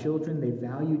about children, they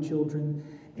value children,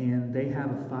 and they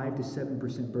have a 5 to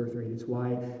 7% birth rate. It's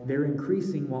why they're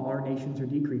increasing while our nations are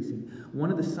decreasing. One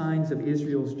of the signs of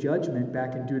Israel's judgment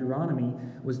back in Deuteronomy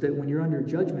was that when you're under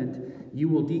judgment, you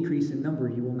will decrease in number,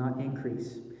 you will not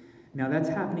increase. Now that's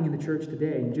happening in the church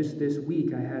today. And just this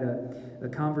week, I had a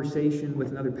conversation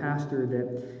with another pastor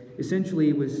that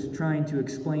essentially was trying to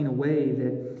explain away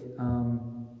that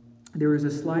there is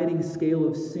a sliding scale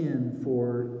of sin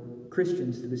for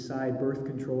Christians to decide birth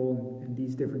control and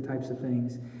these different types of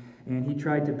things. And he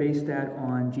tried to base that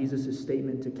on Jesus'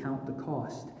 statement to count the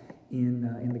cost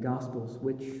in the Gospels,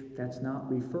 which that's not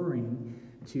referring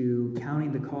to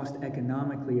counting the cost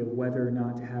economically of whether or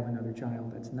not to have another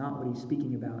child. That's not what he's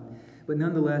speaking about. But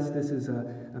nonetheless, this is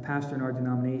a pastor in our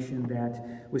denomination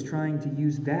that was trying to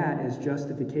use that as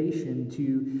justification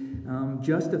to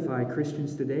justify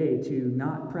Christians today to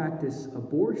not practice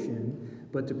abortion,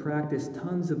 but to practice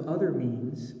tons of other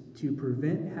means to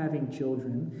prevent having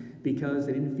children because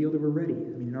they didn't feel they were ready.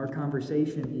 I mean, in our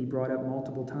conversation, he brought up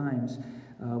multiple times,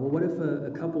 well, what if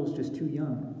a couple's just too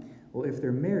young? Well, if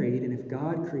they're married and if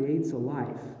God creates a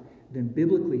life, then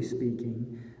biblically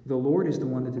speaking, the Lord is the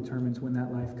one that determines when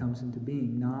that life comes into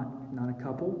being, not a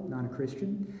couple, not a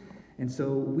Christian. And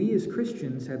so we as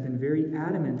Christians have been very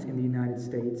adamant in the United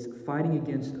States fighting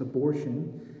against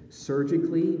abortion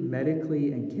surgically,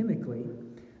 medically, and chemically.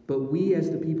 But we as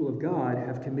the people of God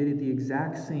have committed the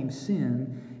exact same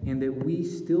sin in that we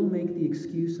still make the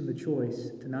excuse and the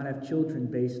choice to not have children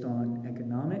based on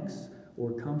economics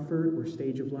or comfort or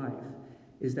stage of life.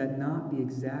 Is that not the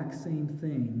exact same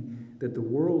thing that the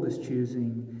world is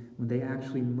choosing when they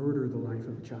actually murder the life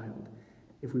of a child?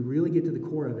 If we really get to the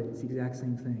core of it, it's the exact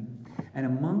same thing. And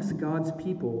amongst God's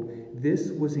people, this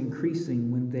was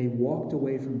increasing when they walked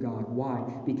away from God. Why?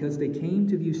 Because they came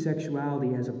to view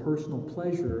sexuality as a personal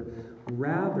pleasure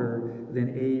rather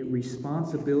than a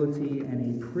responsibility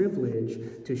and a privilege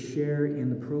to share in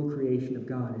the procreation of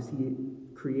God as He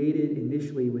created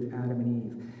initially with Adam and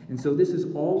Eve. And so this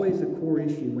is always a core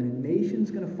issue. When a nation's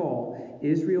going to fall,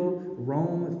 Israel,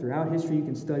 Rome, throughout history you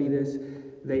can study this,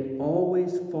 they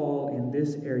always fall in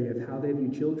this area of how they view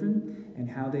children and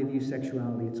how they view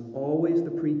sexuality. It's always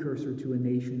the precursor to a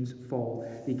nation's fall,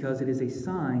 because it is a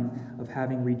sign of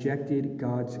having rejected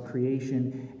God's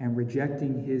creation and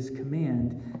rejecting his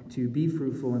command to be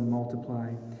fruitful and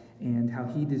multiply, and how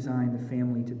he designed the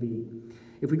family to be.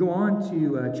 If we go on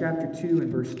to chapter 2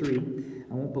 and verse 3,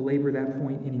 I won't belabor that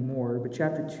point anymore, but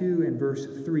chapter 2 and verse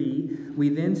 3, we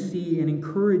then see an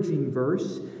encouraging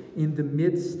verse in the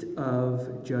midst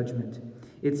of judgment.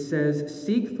 It says,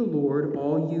 "Seek the Lord,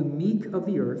 all you meek of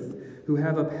the earth, who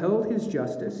have upheld his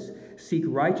justice. Seek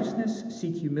righteousness,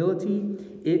 seek humility.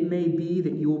 It may be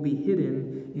that you will be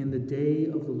hidden in the day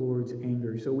of the Lord's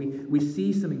anger." So we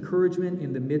see some encouragement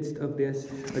in the midst of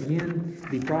this. Again,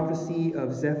 the prophecy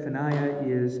of Zephaniah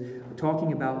is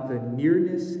talking about the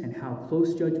nearness and how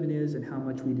close judgment is and how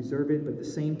much we deserve it, but at the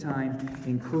same time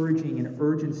encouraging an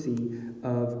urgency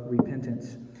of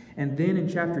repentance. And then in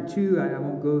chapter 2, I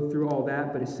won't go through all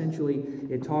that, but essentially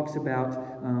it talks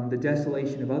about the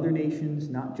desolation of other nations,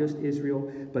 not just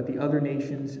Israel, but the other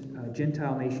nations,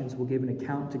 Gentile nations, will give an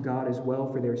account to God as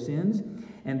well for their sins.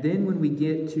 And then when we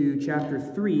get to chapter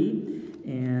 3,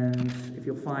 and if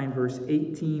you'll find verse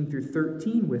 18 through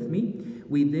 13 with me,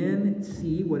 we then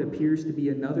see what appears to be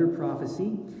another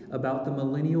prophecy about the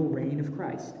millennial reign of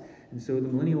Christ. And so the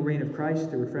millennial reign of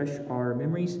Christ, to refresh our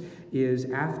memories, is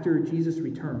after Jesus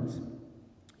returns.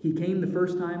 He came the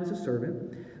first time as a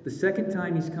servant. The second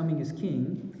time he's coming as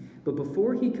king. But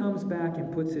before he comes back and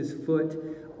puts his foot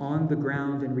on the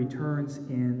ground and returns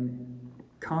in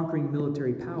conquering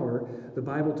military power, the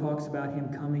Bible talks about him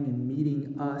coming and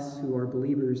meeting us who are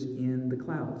believers in the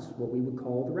clouds, what we would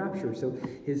call the rapture. So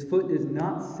his foot does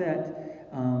not set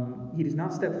he does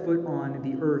not step foot on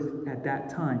the earth at that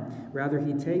time. Rather,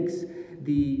 he takes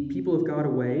the people of God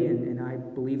away, and I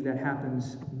believe that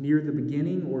happens near the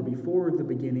beginning or before the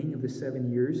beginning of the 7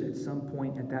 years at some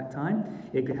point at that time.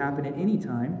 It could happen at any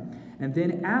time. And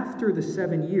then after the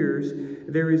 7 years,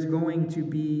 there is going to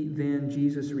be then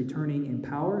Jesus returning in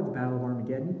power, the Battle of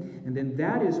Armageddon. And then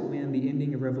that is when the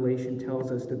ending of Revelation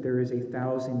tells us that there is a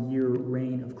 1,000-year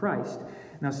reign of Christ.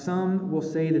 Now, some will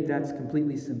say that that's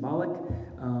completely symbolic,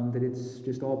 that it's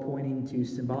just all pointing to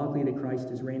symbolically that Christ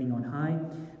is reigning on high.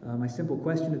 My simple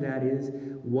question to that is,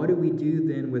 what do we do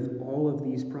then with all of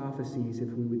these prophecies if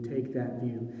we would take that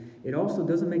view? It also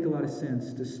doesn't make a lot of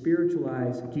sense to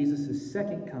spiritualize Jesus'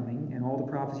 second coming and all the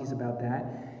prophecies about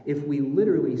that if we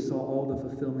literally saw all the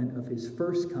fulfillment of his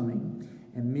first coming.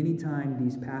 And many times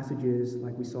these passages,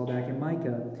 like we saw back in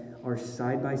Micah, are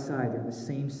side by side. They're in the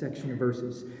same section of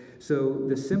verses. So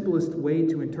the simplest way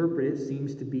to interpret it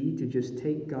seems to be to just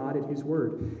take God at his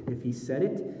word. If he said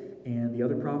it and the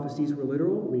other prophecies were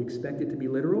literal, we expect it to be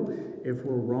literal. If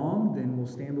we're wrong, then we'll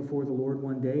stand before the Lord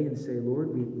one day and say, Lord,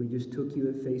 we just took you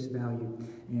at face value,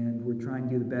 and we're trying to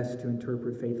do the best to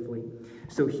interpret faithfully.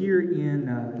 So here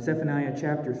in Zephaniah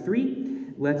chapter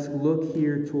 3, let's look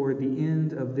here toward the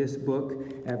end of this book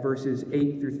at verses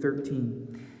 8 through 13.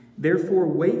 "Therefore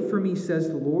wait for me, says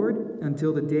the Lord,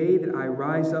 until the day that I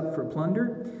rise up for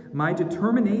plunder. My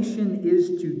determination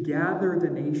is to gather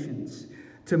the nations,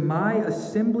 to my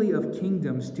assembly of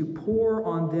kingdoms, to pour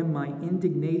on them my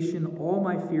indignation, all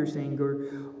my fierce anger.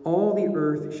 All the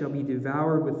earth shall be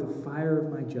devoured with the fire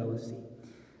of my jealousy."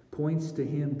 Points to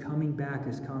him coming back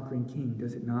as conquering king,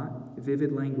 does it not?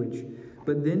 Vivid language.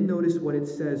 But then notice what it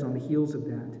says on the heels of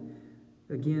that.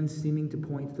 Again, seeming to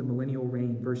point to the millennial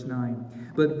reign. Verse 9.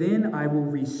 "But then I will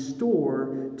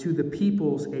restore to the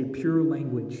peoples a pure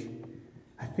language."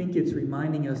 I think it's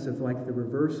reminding us of like the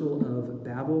reversal of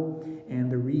Babel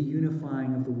and the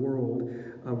reunifying of the world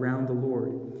around the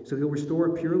Lord. So he'll restore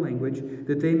a pure language,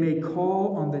 that they may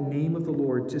call on the name of the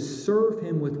Lord, to serve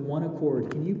him with one accord.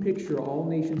 Can you picture all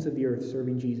nations of the earth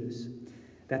serving Jesus?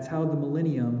 That's how the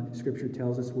millennium, Scripture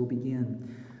tells us, will begin.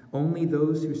 Only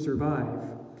those who survive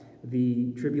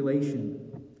the tribulation,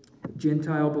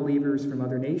 Gentile believers from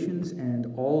other nations, and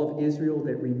all of Israel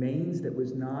that remains, that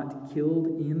was not killed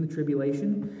in the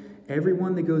tribulation,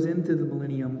 everyone that goes into the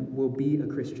millennium will be a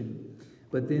Christian.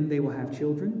 But then they will have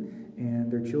children,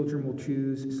 and their children will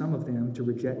choose, some of them, to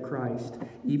reject Christ,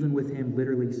 even with him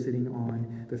literally sitting on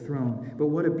the throne. But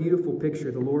what a beautiful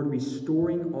picture. The Lord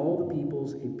restoring all the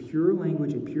peoples a pure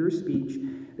language, a pure speech,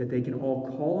 that they can all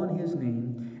call on his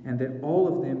name, and that all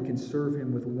of them can serve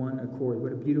him with one accord.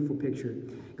 What a beautiful picture.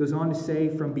 It goes on to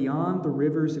say, from beyond the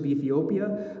rivers of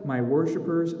Ethiopia, my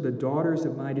worshipers, the daughters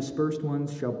of my dispersed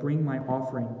ones, shall bring my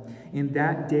offering. In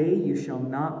that day you shall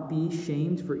not be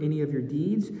shamed for any of your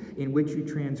deeds in which you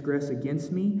transgress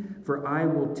against me, for I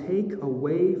will take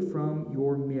away from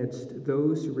your midst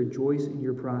those who rejoice in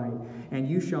your pride, and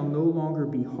you shall no longer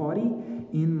be haughty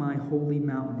in my holy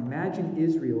mountain. Imagine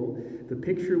Israel. The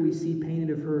picture we see painted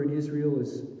of her in Israel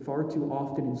is far too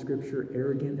often in Scripture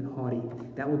arrogant and haughty.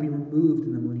 That will be removed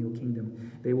in the millennial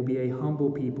kingdom. They will be a humble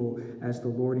people as the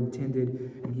Lord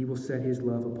intended, and he will set his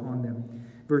love upon them.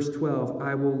 Verse 12,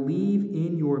 I will leave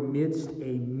in your midst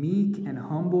a meek and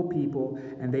humble people,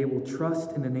 and they will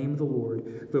trust in the name of the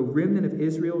Lord. The remnant of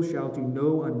Israel shall do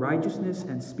no unrighteousness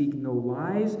and speak no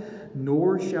lies,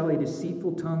 nor shall a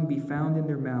deceitful tongue be found in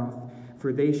their mouth.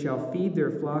 For they shall feed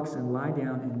their flocks and lie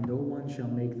down, and no one shall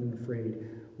make them afraid.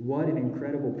 What an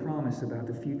incredible promise about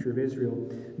the future of Israel.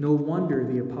 No wonder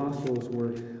the apostles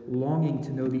were longing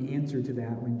to know the answer to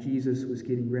that when Jesus was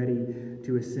getting ready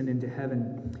to ascend into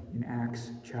heaven in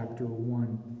Acts chapter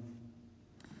 1.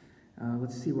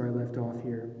 Let's see where I left off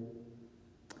here.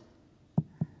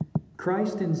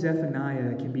 Christ in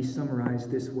Zephaniah can be summarized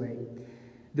this way.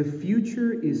 The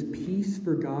future is peace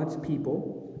for God's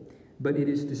people, but it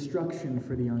is destruction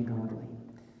for the ungodly.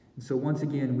 And so once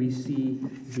again, we see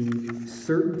the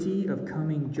certainty of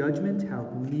coming judgment, how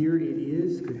near it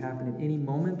is, could happen at any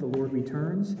moment the Lord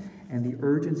returns, and the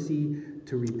urgency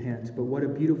to repent. But what a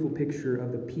beautiful picture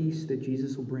of the peace that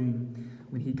Jesus will bring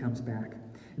when he comes back.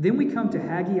 Then we come to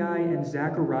Haggai and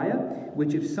Zechariah,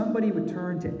 which if somebody would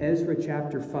turn to Ezra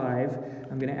chapter 5,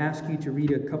 I'm going to ask you to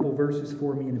read a couple verses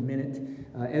for me in a minute.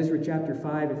 Ezra chapter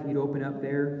 5, if you'd open up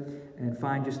there and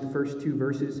find just the first two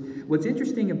verses. What's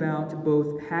interesting about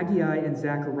both Haggai and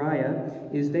Zechariah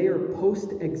is they are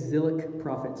post-exilic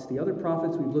prophets. The other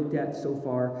prophets we've looked at so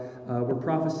far were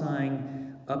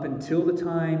prophesying up until the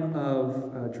time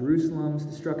of Jerusalem's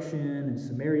destruction and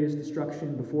Samaria's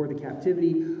destruction before the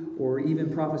captivity, or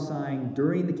even prophesying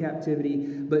during the captivity.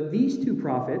 But these two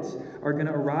prophets are going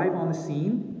to arrive on the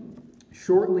scene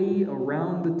shortly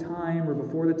around the time or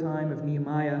before the time of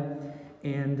Nehemiah,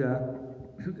 and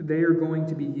they are going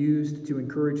to be used to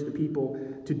encourage the people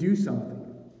to do something.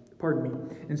 Pardon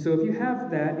me. And so if you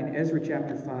have that in Ezra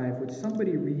chapter 5, would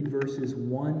somebody read verses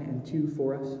 1 and 2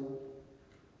 for us?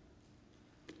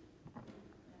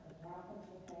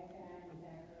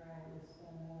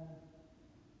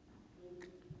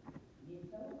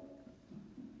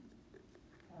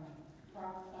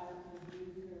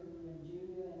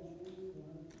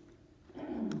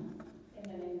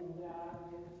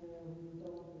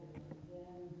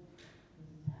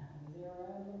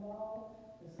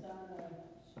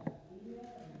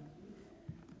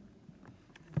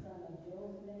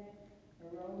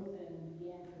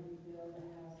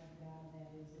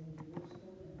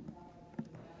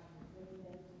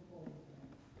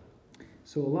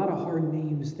 So a lot of hard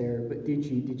names there, but did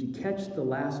you catch the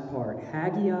last part?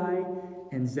 Haggai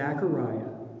and Zechariah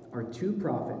are two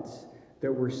prophets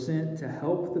that were sent to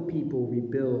help the people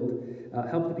rebuild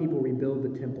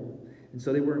the temple. And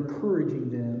so they were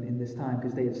encouraging them in this time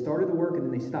because they had started the work and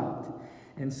then they stopped.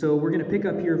 And so we're going to pick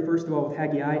up here, first of all, with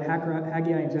Haggai. Haggai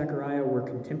and Zechariah were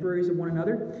contemporaries of one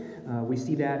another. We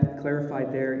see that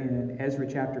clarified there in Ezra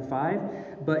chapter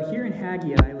 5. But here in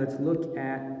Haggai, let's look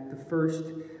at the first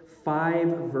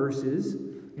 5 verses,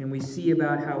 and we see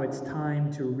about how it's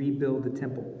time to rebuild the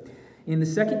temple. In the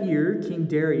 2nd year, King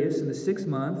Darius, in the 6th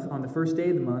month, on the 1st day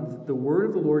of the month, the word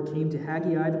of the Lord came to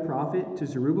Haggai the prophet, to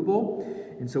Zerubbabel,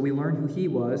 and so we learn who he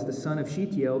was, the son of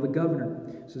Shealtiel, the governor.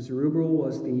 So Zerubbabel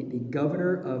was the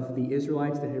governor of the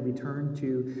Israelites that had returned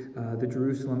to the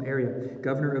Jerusalem area,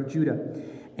 governor of Judah.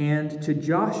 And to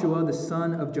Joshua, the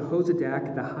son of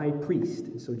Jehozadak, the high priest.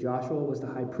 And so Joshua was the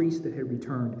high priest that had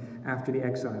returned after the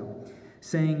exile.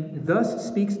 Saying, thus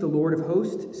speaks the Lord of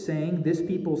hosts, saying, this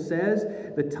people says,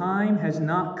 the time has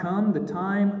not come, the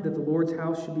time that the Lord's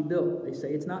house should be built. They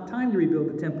say it's not time to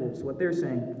rebuild the temple, is what they're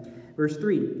saying. Verse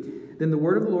 3, then the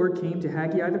word of the Lord came to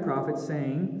Haggai the prophet,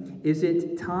 saying, is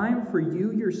it time for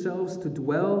you yourselves to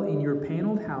dwell in your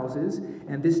paneled houses,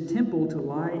 and this temple to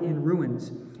lie in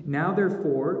ruins? Now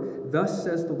therefore, thus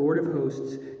says the Lord of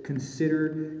hosts,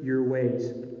 consider your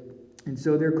ways. And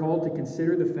so they're called to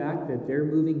consider the fact that they're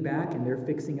moving back and they're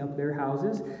fixing up their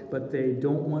houses, but they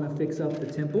don't want to fix up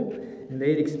the temple. And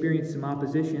they had experienced some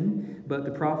opposition, but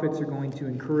the prophets are going to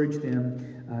encourage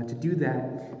them to do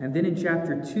that. And then in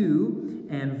chapter 2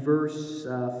 and verse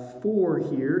 4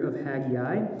 here of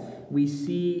Haggai, we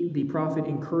see the prophet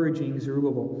encouraging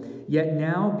Zerubbabel. Yet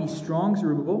now be strong,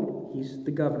 Zerubbabel, he's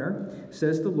the governor,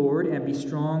 says the Lord, and be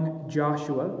strong,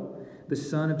 Joshua, the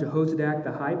son of Jehozadak,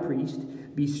 the high priest.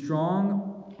 Be strong,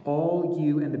 all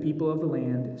you and the people of the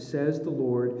land, says the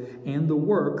Lord, and the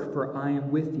work, for I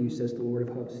am with you, says the Lord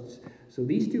of hosts. So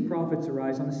these two prophets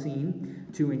arise on the scene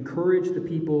to encourage the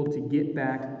people to get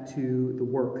back to the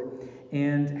work.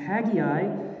 And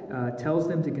Haggai tells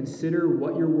them to consider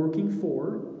what you're working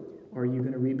for. Are you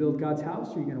going to rebuild God's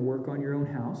house, or are you going to work on your own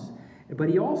house? But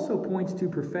he also points to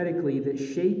prophetically that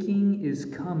shaking is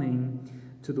coming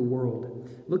to the world.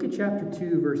 Look at chapter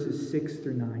 2, verses 6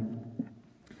 through 9.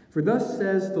 For thus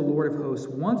says the Lord of hosts,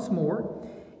 once more,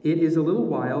 it is a little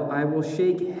while, I will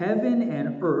shake heaven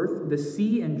and earth, the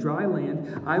sea and dry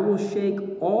land. I will shake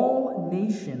all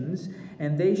nations,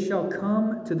 and they shall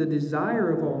come to the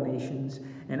desire of all nations,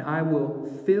 and I will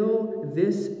fill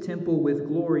this temple with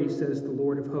glory, says the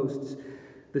Lord of hosts.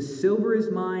 The silver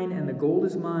is mine, and the gold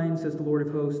is mine, says the Lord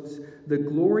of hosts. The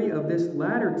glory of this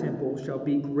latter temple shall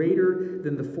be greater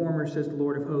than the former, says the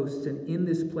Lord of hosts, and in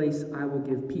this place I will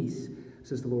give peace,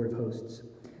 says the Lord of hosts.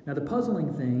 Now, the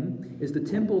puzzling thing is the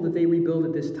temple that they rebuild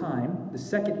at this time, the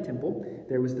second temple.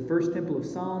 There was the first temple of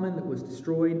Solomon that was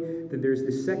destroyed. Then there's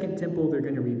the second temple they're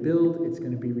going to rebuild. It's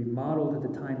going to be remodeled at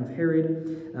the time of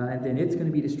Herod. And then it's going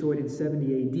to be destroyed in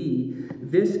 70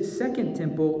 AD. This second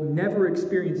temple never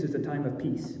experiences a time of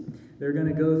peace. They're going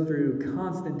to go through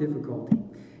constant difficulty.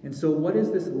 And so what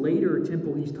is this later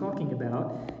temple he's talking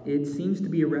about? It seems to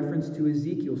be a reference to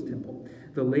Ezekiel's temple.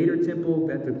 The later temple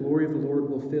that the glory of the Lord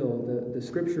will fill. The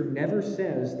scripture never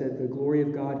says that the glory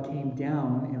of God came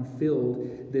down and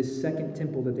filled this second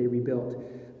temple that they rebuilt.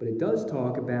 But it does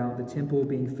talk about the temple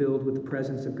being filled with the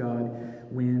presence of God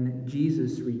when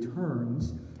Jesus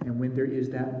returns and when there is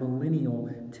that millennial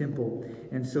temple.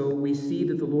 And so we see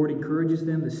that the Lord encourages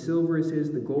them. The silver is his,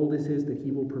 the gold is his, that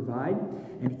he will provide.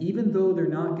 And even though they're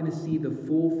not going to see the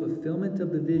full fulfillment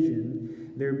of the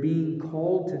vision, they're being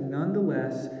called to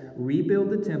nonetheless rebuild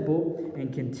the temple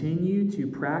and continue to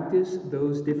practice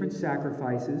those different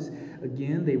sacrifices.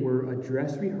 Again, they were a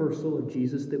dress rehearsal of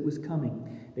Jesus that was coming.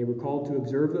 They were called to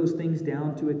observe those things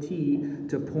down to a T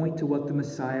to point to what the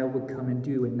Messiah would come and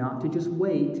do, and not to just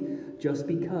wait just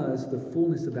because the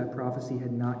fullness of that prophecy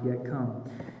had not yet come.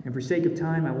 And for sake of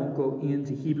time, I won't go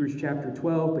into Hebrews chapter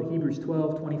 12, but Hebrews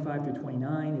 12, 25 through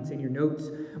 29, it's in your notes,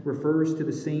 refers to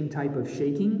the same type of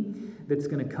shaking that's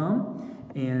going to come,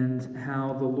 and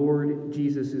how the Lord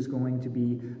Jesus is going to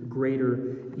be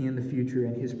greater in the future,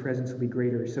 and his presence will be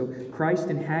greater. So Christ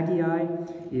in Haggai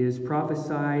is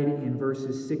prophesied in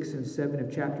verses 6 and 7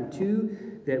 of chapter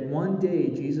 2, that one day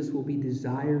Jesus will be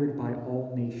desired by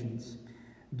all nations.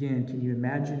 Again, can you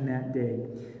imagine that day?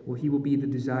 Well, he will be the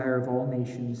desire of all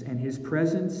nations, and his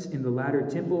presence in the latter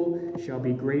temple shall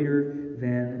be greater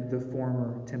than the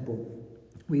former temple.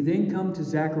 We then come to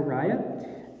Zechariah,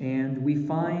 and we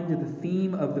find the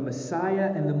theme of the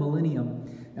Messiah and the millennium.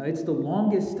 Now, it's the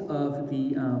longest of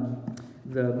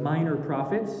the minor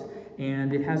prophets,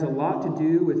 and it has a lot to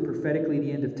do with prophetically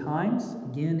the end of times.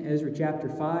 Again, Ezra chapter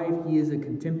 5, he is a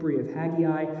contemporary of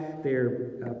Haggai.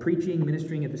 They're preaching,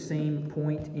 ministering at the same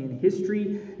point in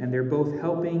history, and they're both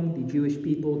helping the Jewish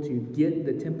people to get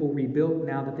the temple rebuilt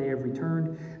now that they have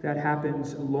returned. That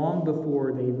happens long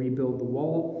before they rebuild the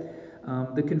wall.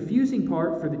 The confusing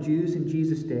part for the Jews in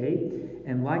Jesus' day,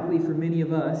 and likely for many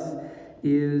of us,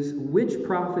 is which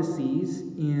prophecies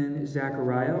in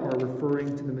Zechariah are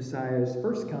referring to the Messiah's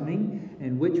first coming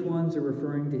and which ones are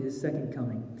referring to his second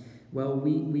coming. Well,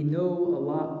 we know a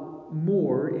lot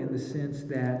more in the sense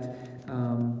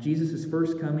that Jesus'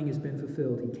 first coming has been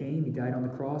fulfilled. He came, he died on the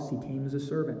cross, he came as a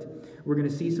servant. We're going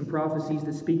to see some prophecies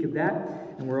that speak of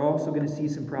that, and we're also going to see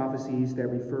some prophecies that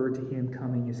refer to him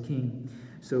coming as king.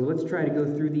 So let's try to go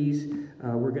through these.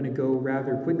 We're going to go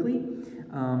rather quickly.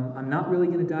 I'm not really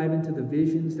going to dive into the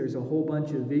visions. There's a whole bunch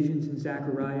of visions in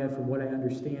Zechariah. From what I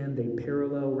understand, they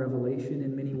parallel Revelation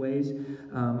in many ways.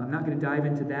 I'm not going to dive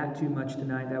into that too much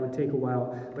tonight. That would take a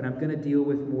while. But I'm going to deal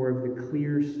with more of the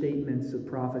clear statements of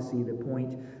prophecy that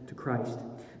point to Christ.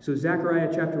 So Zechariah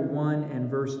chapter 1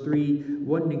 and verse 3,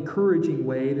 what an encouraging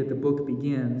way that the book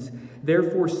begins.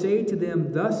 Therefore say to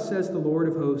them, thus says the Lord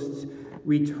of hosts,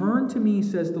 return to me,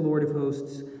 says the Lord of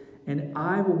hosts, and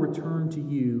I will return to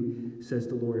you, says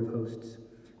the Lord of hosts.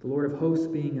 The Lord of hosts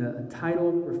being a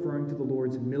title referring to the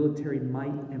Lord's military might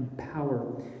and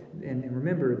power. And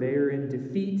remember, they are in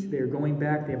defeat. They're going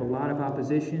back. They have a lot of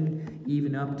opposition,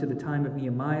 even up to the time of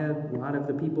Nehemiah. A lot of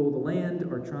the people of the land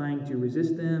are trying to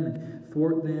resist them and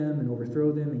thwart them and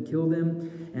overthrow them and kill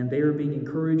them. And they are being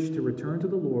encouraged to return to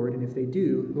the Lord. And if they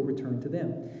do, he'll return to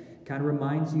them. Kind of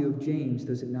reminds you of James,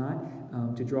 does it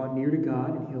not? To draw near to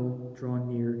God, and he'll draw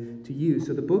near to you.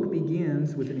 So the book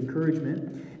begins with an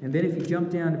encouragement. And then if you jump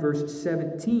down to verse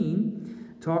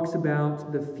 17, talks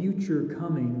about the future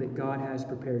coming that God has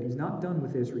prepared. He's not done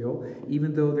with Israel,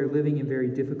 even though they're living in very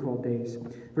difficult days.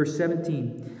 Verse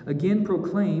 17, again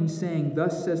proclaim, saying,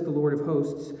 thus says the Lord of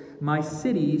hosts, my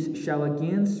cities shall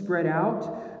again spread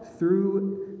out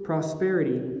through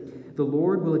prosperity. The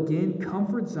Lord will again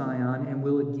comfort Zion and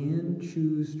will again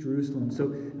choose Jerusalem.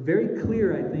 So very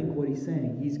clear, I think, what he's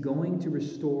saying. He's going to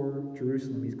restore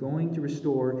Jerusalem. He's going to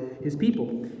restore his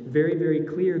people. Very, very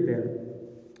clear there.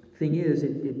 Thing is,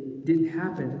 it didn't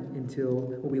happen until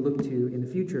what we look to in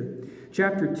the future.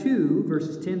 Chapter 2,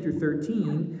 verses 10 through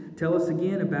 13, tell us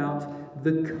again about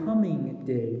the coming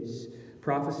days.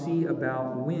 Prophecy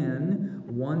about when,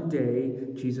 one day,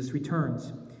 Jesus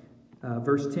returns.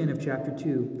 Verse 10 of chapter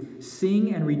 2.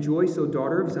 Sing and rejoice, O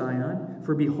daughter of Zion,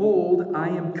 for behold, I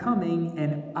am coming,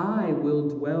 and I will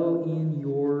dwell in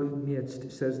your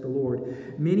midst, says the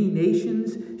Lord. Many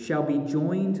nations shall be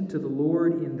joined to the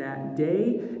Lord in that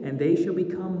day, and they shall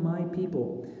become my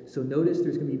people. So notice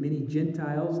there's going to be many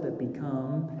Gentiles that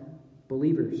become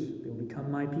believers. They will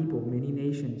become my people, many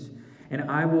nations. And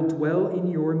I will dwell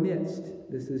in your midst.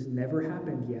 This has never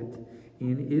happened yet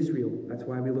in Israel. That's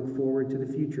why we look forward to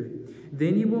the future.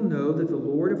 Then you will know that the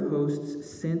Lord of hosts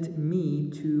sent me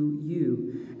to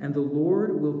you. And the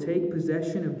Lord will take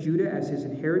possession of Judah as his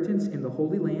inheritance in the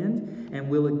Holy Land, and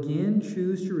will again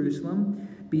choose Jerusalem.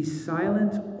 Be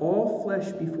silent, all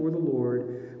flesh, before the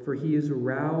Lord, for he is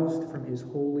aroused from his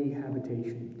holy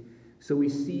habitation. So we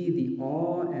see the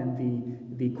awe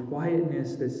and the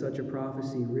quietness that such a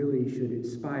prophecy really should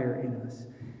inspire in us.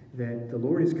 That the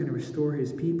Lord is going to restore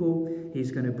his people. He's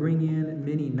going to bring in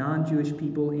many non-Jewish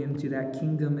people into that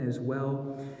kingdom as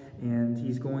well. And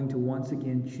he's going to once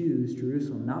again choose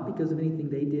Jerusalem. Not because of anything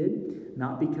they did,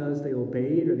 not because they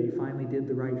obeyed or they finally did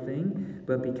the right thing,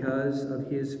 but because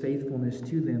of his faithfulness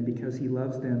to them, because he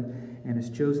loves them and has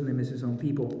chosen them as his own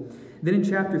people. Then in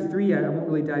chapter 3, I won't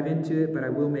really dive into it, but I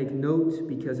will make note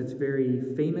because it's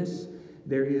very famous.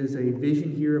 There is a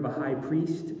vision here of a high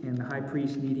priest, and the high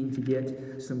priest needing to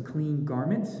get some clean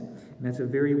garments. And that's a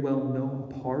very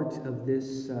well-known part of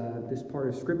this part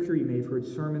of Scripture. You may have heard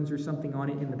sermons or something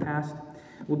on it in the past.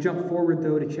 We'll jump forward,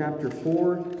 though, to chapter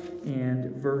 4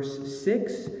 and verse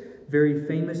 6. Very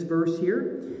famous verse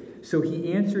here. So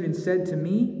he answered and said to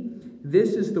me, this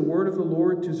is the word of the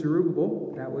Lord to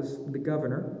Zerubbabel, that was the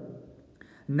governor,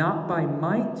 not by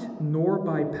might nor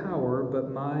by power,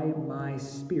 but by my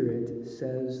Spirit,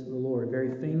 says the Lord.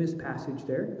 Very famous passage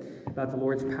there about the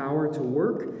Lord's power to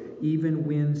work, even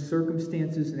when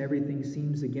circumstances and everything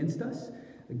seems against us.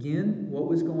 Again, what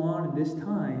was going on at this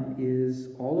time is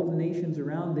all of the nations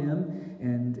around them,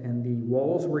 and the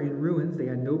walls were in ruins. They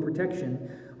had no protection.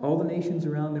 All the nations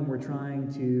around them were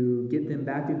trying to get them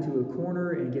backed into a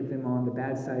corner and get them on the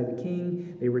bad side of the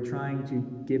king. They were trying to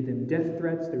give them death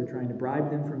threats. They were trying to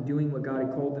bribe them from doing what God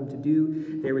had called them to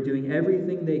do. They were doing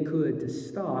everything they could to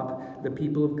stop the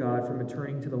people of God from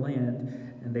returning to the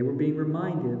land. And they were being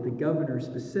reminded, the governor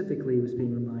specifically was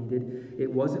being reminded,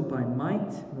 it wasn't by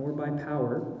might nor by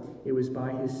power, it was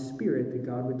by his Spirit that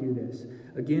God would do this.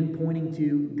 Again, pointing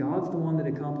to God's the one that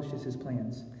accomplishes his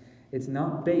plans. It's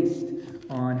not based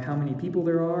on how many people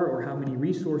there are or how many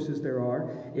resources there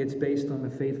are. It's based on the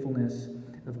faithfulness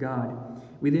of God.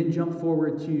 We then jump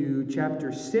forward to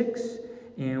chapter 6,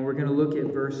 and we're going to look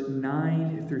at verse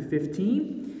 9 through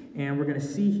 15. And we're going to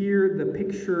see here the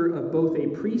picture of both a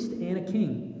priest and a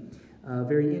king.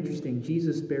 Very interesting.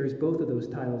 Jesus bears both of those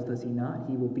titles, does he not?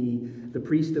 He will be the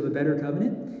priest of a better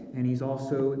covenant, and he's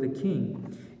also the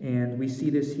king. And we see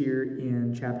this here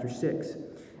in chapter 6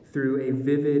 through a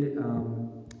vivid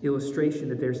illustration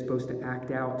that they're supposed to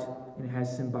act out, and it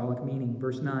has symbolic meaning.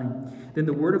 Verse 9, then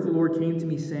the word of the Lord came to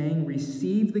me, saying,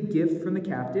 receive the gift from the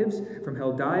captives, from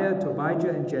Heldaiah, Tobijah,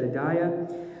 and Jedediah,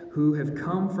 who have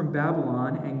come from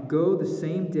Babylon, and go the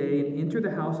same day and enter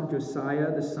the house of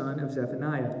Josiah, the son of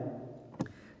Zephaniah.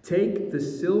 Take the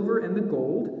silver and the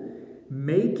gold,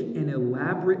 make an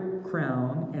elaborate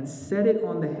crown, and set it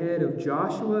on the head of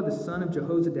Joshua, the son of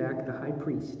Jehozadak, the high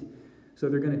priest. So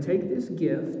they're going to take this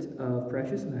gift of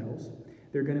precious metals,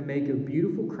 they're going to make a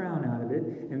beautiful crown out of it,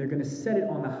 and they're going to set it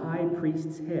on the high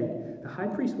priest's head. The high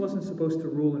priest wasn't supposed to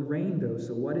rule and reign, though,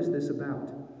 so what is this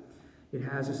about? It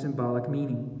has a symbolic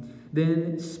meaning.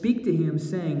 Then speak to him,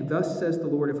 saying, thus says the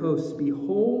Lord of hosts,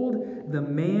 behold the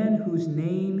man whose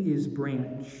name is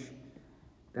Branch.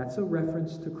 That's a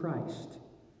reference to Christ.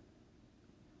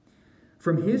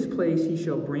 From his place he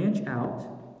shall branch out,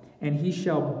 and he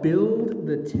shall build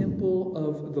the temple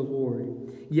of the Lord.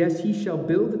 Yes, he shall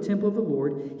build the temple of the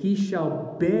Lord. He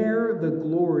shall bear the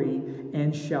glory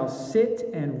and shall sit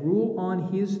and rule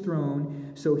on his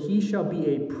throne. So he shall be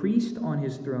a priest on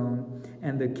his throne,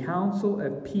 and the counsel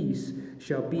of peace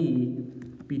shall be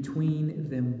between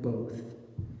them both.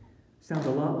 Sounds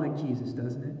a lot like Jesus,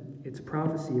 doesn't it? It's a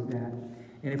prophecy of that.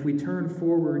 And if we turn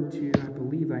forward to, I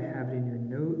believe I have it in your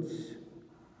notes.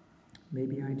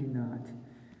 Maybe I do not.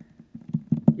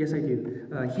 Yes, I do.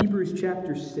 Hebrews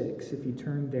chapter 6, if you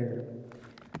turn there.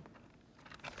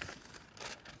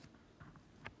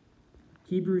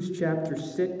 Hebrews chapter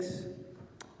 6.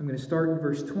 I'm going to start in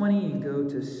verse 20 and go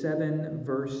to 7,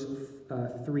 verse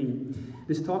 3.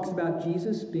 This talks about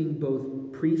Jesus being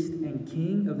both priest and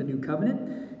king of the new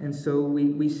covenant. And so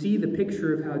we see the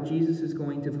picture of how Jesus is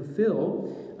going to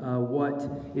fulfill what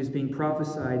is being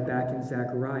prophesied back in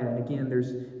Zechariah. And again,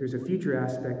 there's a future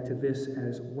aspect to this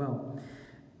as well.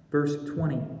 Verse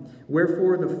 20,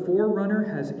 wherefore the forerunner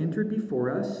has entered before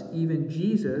us, even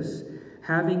Jesus,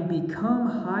 having become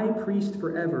high priest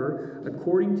forever,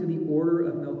 according to the order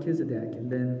of Melchizedek. And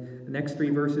then the next 3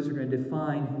 verses are going to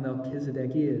define who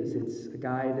Melchizedek is. It's a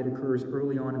guy that occurs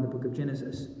early on in the book of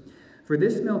Genesis. For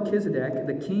this Melchizedek,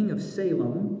 the king of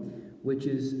Salem, which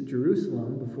is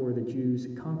Jerusalem before the Jews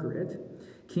conquer it,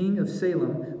 king of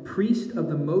Salem, priest of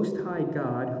the Most High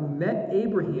God, who met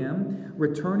Abraham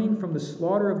returning from the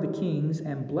slaughter of the kings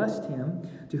and blessed him,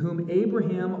 to whom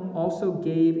Abraham also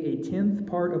gave a 10th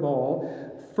part of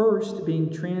all, first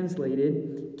being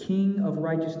translated King of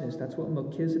Righteousness. That's what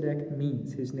Melchizedek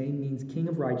means. His name means King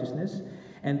of Righteousness.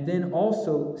 And then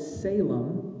also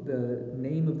Salem, the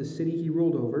name of the city he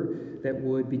ruled over, that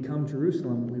would become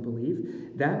Jerusalem, we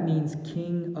believe. That means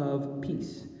King of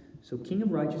Peace. So King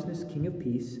of Righteousness, King of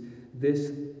Peace.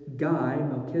 This guy,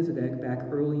 Melchizedek, back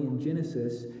early in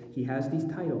Genesis, he has these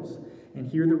titles. And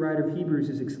here the writer of Hebrews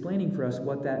is explaining for us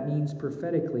what that means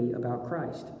prophetically about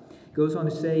Christ. It goes on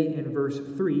to say in verse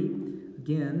 3,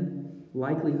 again,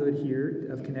 likelihood here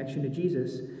of connection to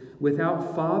Jesus,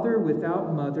 without father,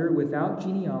 without mother, without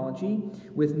genealogy,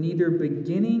 with neither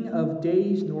beginning of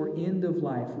days nor end of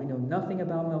life. We know nothing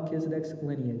about Melchizedek's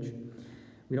lineage.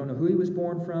 We don't know who he was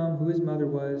born from, who his mother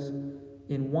was.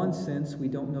 In one sense, we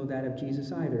don't know that of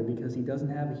Jesus either, because he doesn't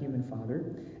have a human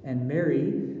father. And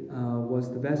Mary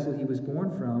was the vessel he was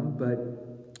born from,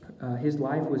 but his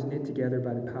life was knit together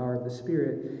by the power of the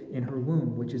Spirit in her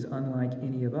womb, which is unlike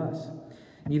any of us.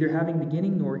 Neither having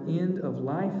beginning nor end of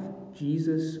life,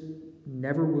 Jesus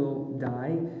never will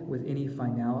die with any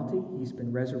finality. He's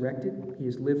been resurrected. He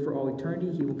has lived for all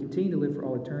eternity. He will continue to live for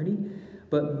all eternity.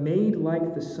 But made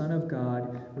like the Son of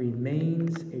God,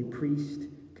 remains a priest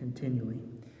continually.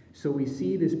 So we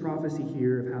see this prophecy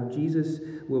here of how Jesus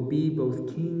will be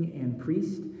both king and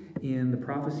priest in the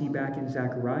prophecy back in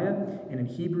Zechariah. And in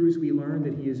Hebrews we learn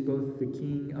that he is both the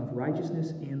king of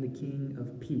righteousness and the king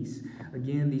of peace.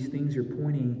 Again, these things are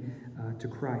pointing to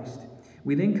Christ.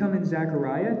 We then come in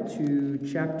Zechariah to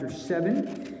chapter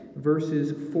 7,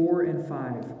 verses 4 and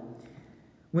 5.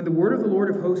 When the word of the Lord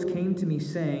of hosts came to me,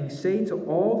 saying, say to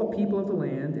all the people of the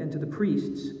land and to the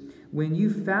priests, when you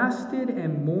fasted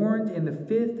and mourned in the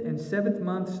 5th and 7th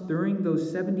months during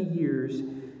those 70 years,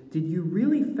 did you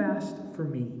really fast for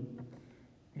me?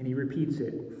 And he repeats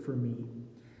it, for me.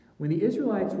 When the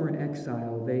Israelites were in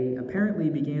exile, they apparently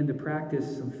began to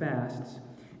practice some fasts.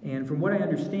 And from what I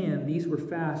understand, these were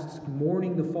fasts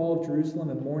mourning the fall of Jerusalem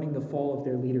and mourning the fall of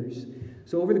their leaders.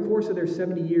 So over the course of their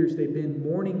 70 years, they've been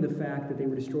mourning the fact that they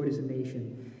were destroyed as a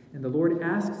nation. And the Lord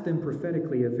asks them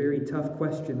prophetically a very tough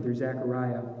question through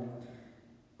Zechariah.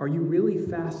 Are you really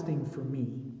fasting for me?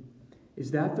 Is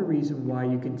that the reason why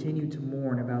you continue to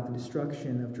mourn about the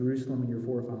destruction of Jerusalem and your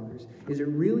forefathers? Is it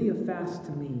really a fast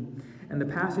to me? And the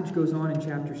passage goes on in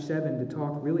chapter 7 to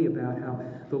talk really about how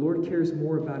the Lord cares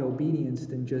more about obedience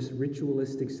than just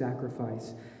ritualistic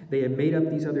sacrifice. They had made up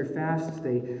these other fasts.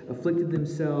 They afflicted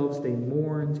themselves. They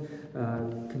mourned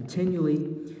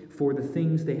continually for the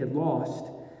things they had lost.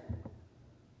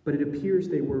 But it appears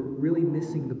they were really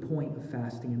missing the point of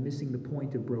fasting and missing the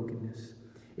point of brokenness.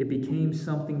 It became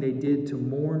something they did to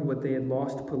mourn what they had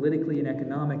lost politically and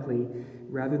economically,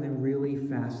 rather than really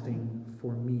fasting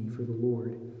for me, for the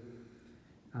Lord,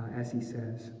 as he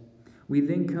says. We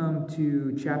then come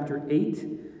to chapter 8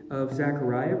 of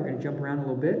Zechariah. We're going to jump around a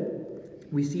little bit.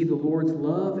 We see the Lord's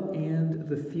love and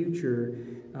the future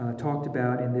talked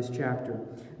about in this chapter.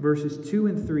 Verses 2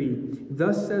 and 3,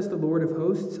 "Thus says the Lord of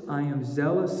hosts, I am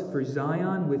zealous for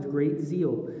Zion with great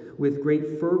zeal. With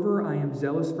great fervor I am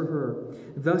zealous for her.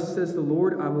 Thus says the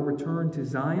Lord, I will return to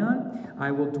Zion.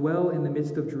 I will dwell in the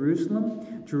midst of Jerusalem.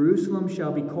 Jerusalem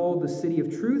shall be called the city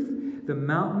of truth, the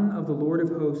mountain of the Lord of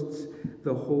hosts,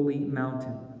 the holy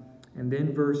mountain." And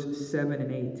then verse 7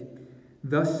 and 8.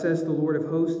 "Thus says the Lord of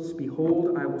hosts,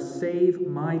 behold, I will save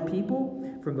my people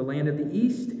from the land of the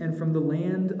east and from the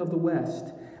land of the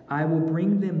west. I will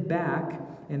bring them back,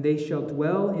 and they shall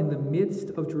dwell in the midst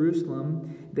of Jerusalem.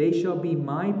 They shall be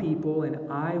my people, and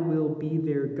I will be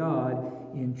their God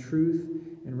in truth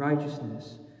and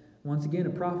righteousness." Once again, a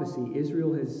prophecy.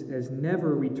 Israel has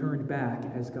never returned back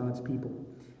as God's people.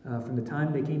 From the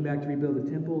time they came back to rebuild the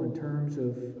temple, in terms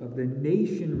of the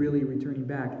nation really returning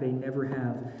back, they never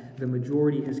have. The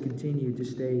majority has continued to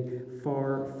stay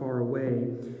far, far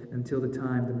away until the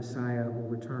time the Messiah will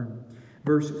return.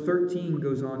 Verse 13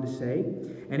 goes on to say,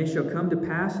 "And it shall come to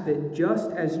pass that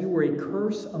just as you were a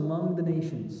curse among the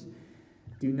nations."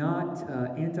 Do not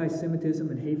anti-Semitism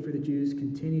and hate for the Jews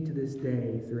continue to this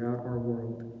day throughout our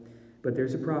world. But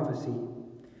there's a prophecy.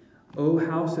 "O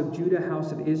house of Judah,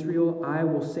 house of Israel, I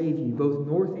will save you, both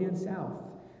north and south.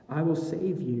 I will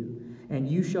save you, and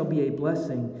you shall be a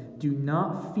blessing. Do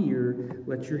not fear,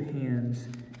 let your hands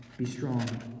be strong."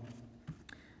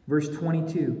 Verse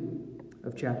 22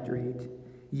 of chapter 8.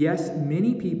 "Yes,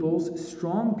 many peoples,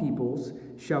 strong peoples,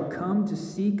 shall come to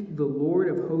seek the Lord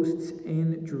of hosts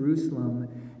in Jerusalem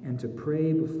and to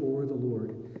pray before the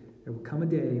Lord." There will come a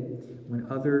day when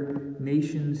other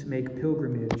nations make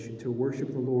pilgrimage to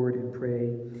worship the Lord and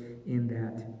pray in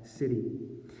that city.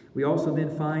 We also then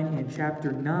find in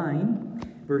chapter 9,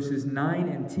 verses 9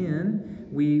 and 10,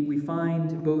 we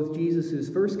find both Jesus'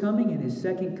 first coming and his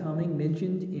second coming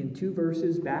mentioned in two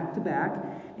verses back to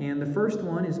back. And the first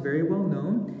one is very well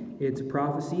known. It's a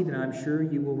prophecy that I'm sure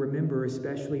you will remember,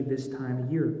 especially this time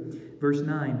of year. Verse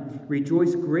 9,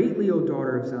 "Rejoice greatly, O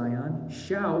daughter of Zion.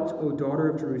 Shout, O daughter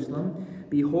of Jerusalem.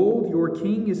 Behold, your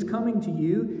king is coming to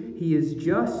you. He is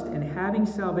just and having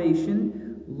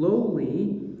salvation,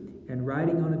 lowly and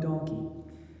riding on a donkey,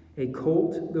 a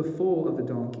colt, the foal of the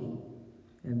donkey."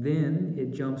 And then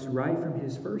it jumps right from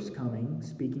his first coming,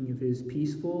 speaking of his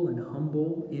peaceful and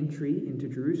humble entry into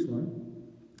Jerusalem.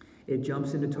 It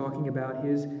jumps into talking about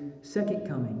his second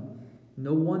coming.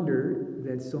 No wonder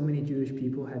that so many Jewish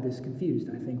people had this confused.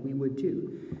 I think we would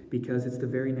too, because it's the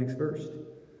very next verse,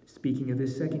 speaking of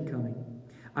his second coming.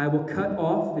 "I will cut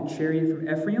off the chariot from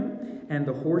Ephraim and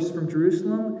the horse from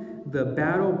Jerusalem. The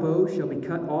battle bow shall be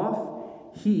cut off.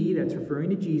 He," that's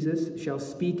referring to Jesus, "shall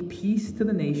speak peace to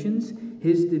the nations.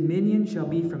 His dominion shall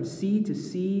be from sea to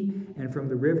sea and from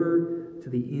the river to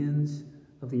the ends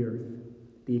of the earth."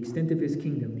 The extent of his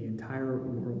kingdom, the entire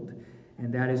world.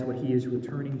 And that is what he is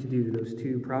returning to do, those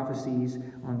two prophecies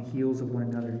on the heels of one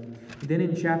another. Then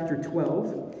in chapter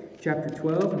 12,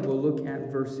 and we'll look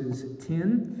at verses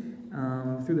 10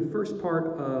 through the first part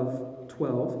of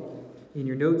 12. In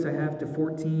your notes I have to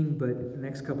 14, but the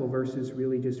next couple verses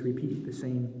really just repeat the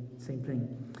same thing.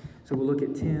 So we'll look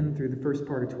at 10 through the first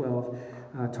part of 12,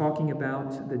 talking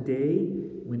about the day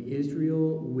when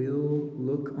Israel will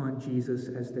look on Jesus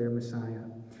as their Messiah.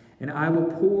 "And I will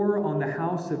pour on the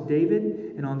house of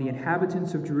David and on the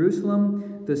inhabitants of Jerusalem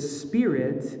the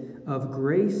spirit of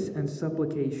grace and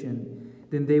supplication.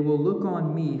 Then they will look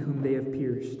on me whom they have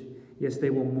pierced. Yes,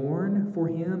 they will mourn for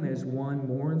him as one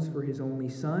mourns for his only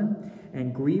son,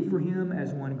 and grieve for him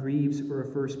as one grieves for a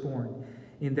firstborn.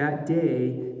 In that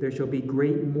day there shall be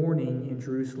great mourning in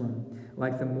Jerusalem,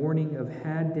 like the mourning of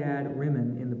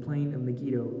Hadad-rimmon in the plain of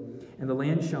Megiddo. And the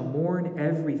land shall mourn,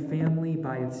 every family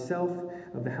by itself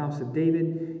of the house of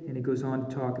David." And it goes on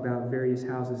to talk about various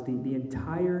houses. The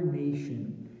entire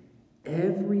nation,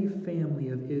 every family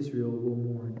of Israel will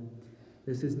mourn.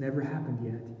 This has never happened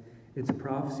yet. It's a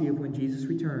prophecy of when Jesus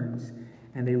returns,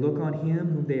 and they look on him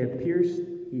whom they have pierced.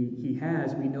 He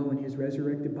has, we know, in his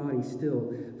resurrected body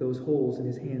still those holes in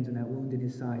his hands and that wound in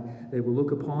his side. They will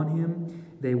look upon him,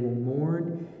 they will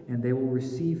mourn, and they will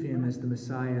receive him as the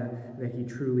Messiah that he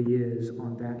truly is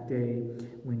on that day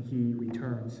when he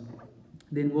returns.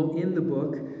 Then we'll end the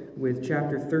book with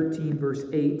chapter 13, verse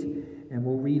 8, and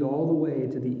we'll read all the way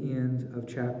to the end of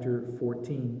chapter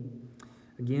 14.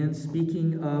 Again,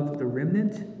 speaking of the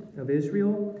remnant of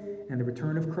Israel and the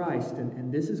return of Christ.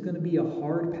 And this is going to be a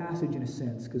hard passage in a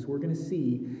sense, because we're going to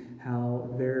see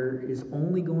how there is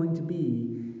only going to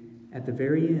be, at the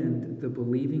very end, the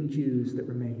believing Jews that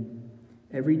remain.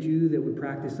 Every Jew that would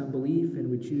practice unbelief and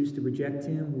would choose to reject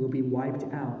him will be wiped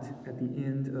out at the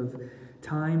end of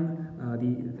time,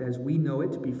 as we know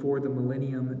it, before the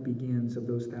millennium begins of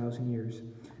those 1,000 years.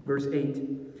 Verse 8,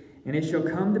 "And it shall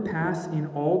come to pass in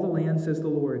all the land, says the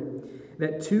Lord,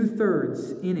 that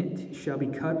 2/3 in it shall be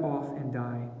cut off and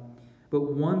die,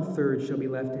 but 1/3 shall be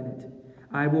left in it.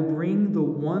 I will bring the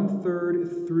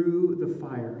 1/3 through the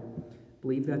fire." I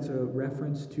believe that's a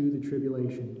reference to the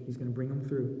tribulation. He's going to bring them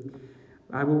through.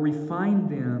 "I will refine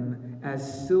them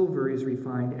as silver is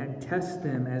refined, and test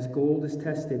them as gold is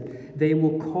tested. They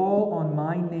will call on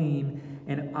my name,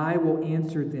 and I will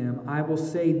answer them. I will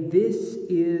say, 'This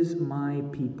is my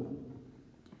people.'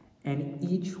 And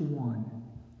each one,"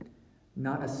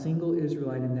 not a single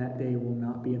Israelite in that day will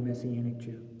not be a Messianic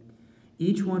Jew.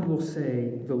 "Each one will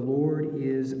say, 'The Lord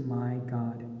is my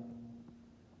God.'"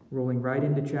 Rolling right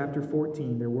into chapter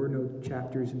 14. There were no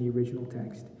chapters in the original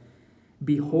text.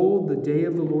 "Behold, the day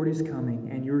of the Lord is coming,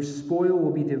 and your spoil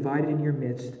will be divided in your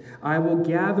midst. I will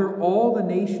gather all the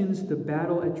nations to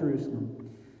battle at Jerusalem."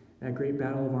 That great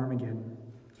battle of Armageddon.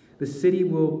 "The city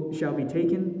shall be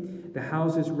taken, the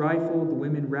houses rifled, the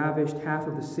women ravished. Half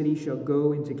of the city shall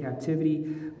go into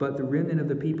captivity, but the remnant of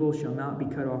the people shall not be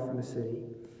cut off from the city.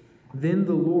 Then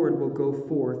the Lord will go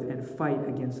forth and fight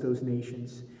against those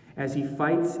nations, as he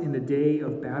fights in the day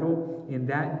of battle. In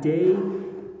that day,"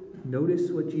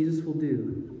 notice what Jesus will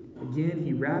do. Again,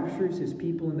 he raptures his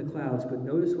people in the clouds, but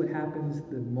notice what happens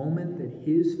the moment that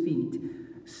his feet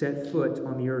set foot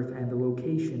on the earth and the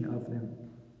location of them.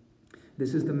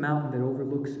 This is the mountain that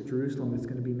overlooks Jerusalem that's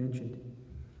going to be mentioned.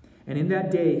 "And in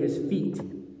that day his feet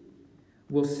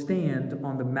will stand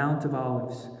on the Mount of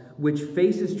Olives, which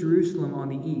faces Jerusalem on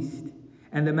the east.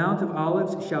 And the Mount of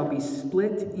Olives shall be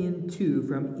split in two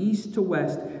from east to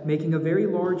west, making a very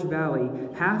large valley.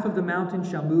 Half of the mountain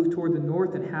shall move toward the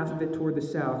north and half of it toward the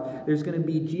south." There's going to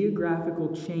be geographical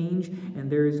change, and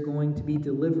there is going to be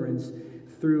deliverance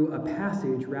through a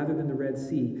passage rather than the Red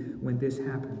Sea when this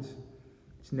happens.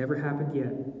 It's never happened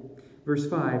yet. Verse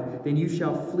 5, "Then you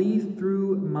shall flee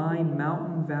through my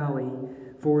mountain valley,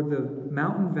 for the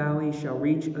mountain valley shall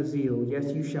reach Azeel.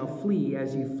 Yes, you shall flee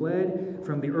as you fled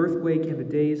from the earthquake in the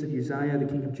days of Uzziah the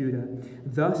king of Judah.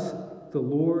 Thus the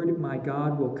Lord my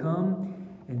God will come,"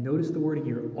 and notice the wording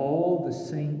here, "all the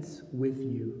saints with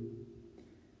you."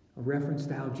 A reference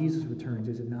to how Jesus returns,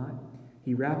 is it not?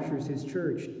 He raptures his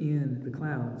church in the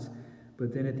clouds,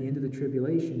 but then at the end of the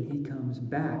tribulation, he comes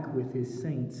back with his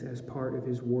saints as part of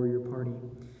his warrior party.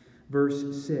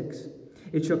 Verse 6,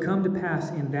 "It shall come to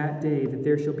pass in that day that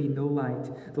there shall be no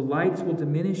light. The lights will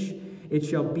diminish. It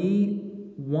shall be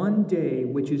one day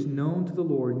which is known to the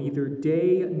Lord, neither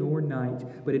day nor night.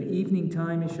 But at evening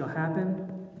time it shall happen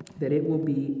that it will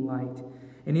be light.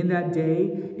 And in that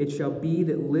day it shall be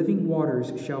that living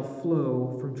waters shall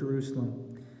flow from Jerusalem."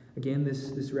 Again,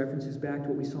 this references back to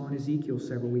what we saw in Ezekiel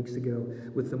several weeks ago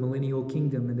with the millennial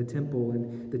kingdom and the temple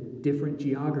and the different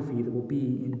geography that will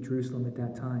be in Jerusalem at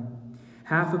that time.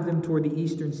 "Half of them toward the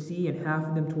eastern sea and half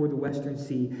of them toward the western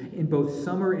sea. In both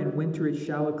summer and winter it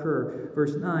shall occur."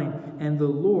 Verse 9, "And the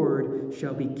Lord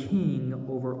shall be king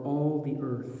over all the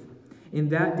earth. In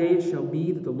that day it shall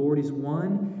be that the Lord is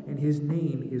one and his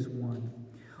name is one.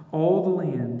 All the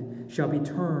land shall be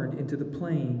turned into a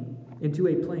plain.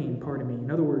 In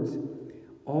other words,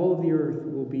 all of the earth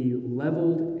will be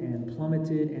leveled and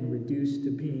plummeted and reduced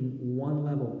to being one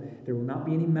level. There will not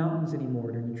be any mountains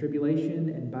anymore during the tribulation,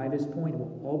 and by this point it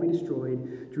will all be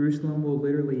destroyed. Jerusalem will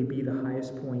literally be the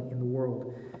highest point in the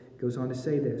world. It goes on to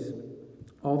say this,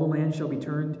 "All the land shall be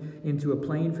turned into a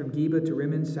plain from Geba to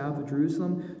Rimmon, south of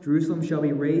Jerusalem. Jerusalem shall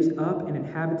be raised up and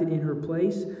inhabited in her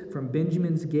place, from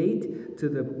Benjamin's gate to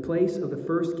the place of the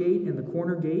first gate and the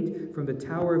corner gate, from the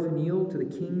tower of Hanil to the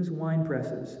king's wine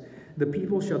presses. The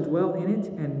people shall dwell in it,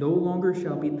 and no longer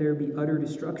shall there be utter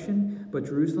destruction, but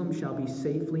Jerusalem shall be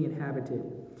safely inhabited.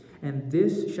 And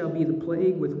this shall be the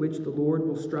plague with which the Lord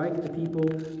will strike the people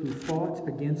who fought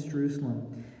against Jerusalem.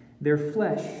 Their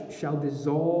flesh shall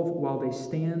dissolve while they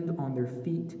stand on their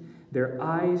feet. Their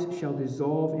eyes shall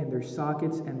dissolve in their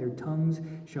sockets, and their tongues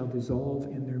shall dissolve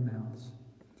in their mouths."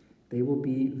 They will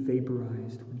be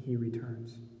vaporized when he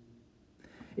returns.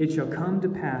 "It shall come to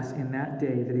pass in that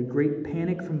day that a great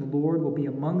panic from the Lord will be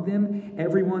among them.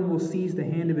 Everyone will seize the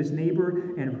hand of his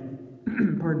neighbor and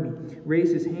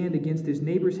raise his hand against his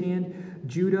neighbor's hand.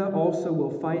 Judah also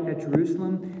will fight at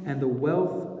Jerusalem, and the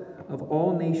wealth of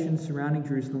all nations surrounding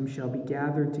Jerusalem shall be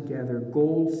gathered together,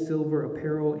 gold, silver,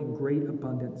 apparel in great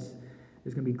abundance."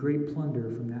 There's going to be great plunder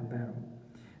from that battle.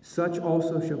 Such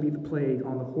also shall be the plague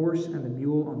on the horse and the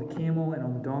mule, on the camel and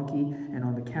on the donkey, and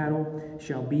on the cattle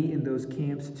shall be in those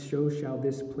camps, so shall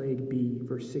this plague be.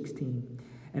 Verse 16.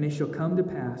 And it shall come to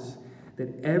pass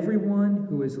that everyone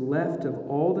who is left of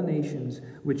all the nations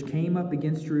which came up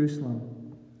against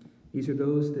Jerusalem, these are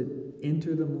those that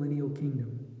enter the millennial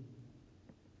kingdom,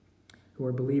 who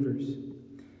are believers,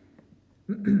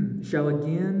 shall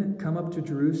again come up to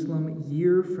Jerusalem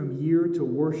year from year to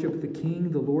worship the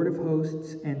King, the Lord of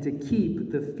hosts, and to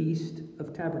keep the Feast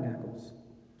of Tabernacles.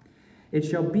 It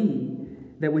shall be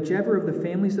that whichever of the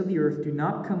families of the earth do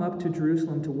not come up to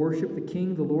Jerusalem to worship the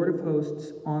King, the Lord of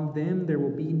hosts, on them there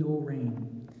will be no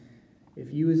rain.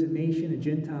 If you as a nation, a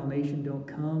Gentile nation, don't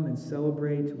come and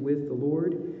celebrate with the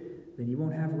Lord, then you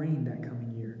won't have rain that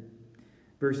coming year.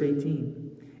 Verse 18.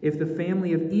 If the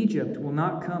family of Egypt will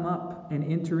not come up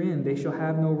and enter in, they shall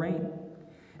have no rain.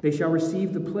 They shall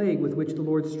receive the plague with which the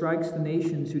Lord strikes the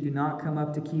nations who do not come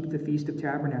up to keep the Feast of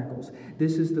Tabernacles.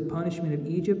 This is the punishment of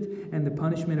Egypt and the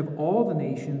punishment of all the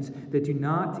nations that do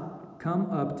not come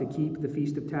up to keep the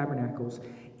Feast of Tabernacles.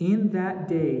 In that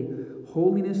day,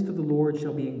 holiness to the Lord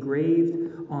shall be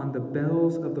engraved on the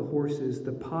bells of the horses.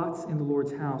 The pots in the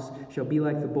Lord's house shall be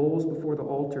like the bowls before the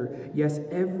altar. Yes,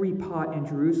 every pot in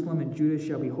Jerusalem and Judah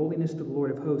shall be holiness to the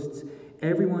Lord of hosts.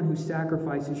 Everyone who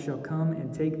sacrifices shall come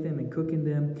and take them and cook in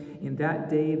them. In that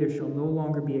day there shall no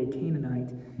longer be a Canaanite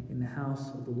in the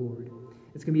house of the Lord.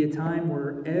 It's going to be a time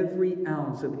where every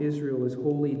ounce of Israel is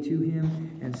holy to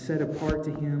him and set apart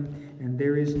to him, and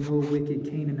there is no wicked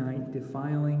Canaanite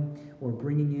defiling or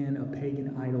bringing in a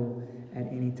pagan idol at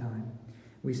any time.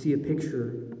 We see a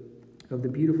picture of the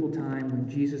beautiful time when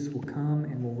Jesus will come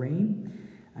and will reign.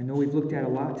 I know we've looked at a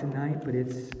lot tonight, but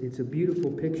it's a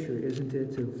beautiful picture, isn't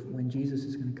it, of when Jesus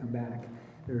is going to come back.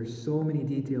 There are so many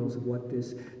details of what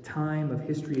this time of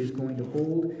history is going to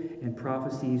hold and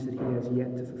prophecies that he has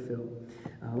yet to fulfill.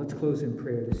 Let's close in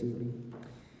prayer this evening.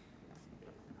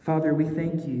 Father, we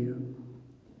thank you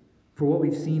for what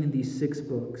we've seen in these 6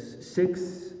 books,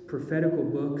 6 prophetical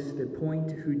books that point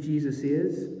to who Jesus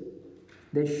is,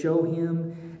 that show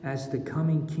him as the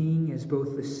coming King, as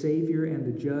both the Savior and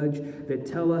the Judge, that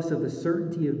tell us of the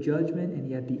certainty of judgment and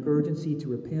yet the urgency to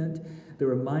repent, that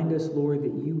remind us, Lord,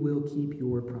 that you will keep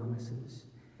your promises.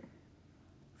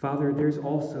 Father, there's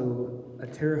also a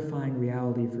terrifying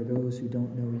reality for those who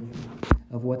don't know you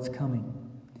of what's coming.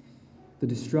 The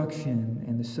destruction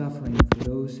and the suffering for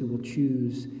those who will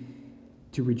choose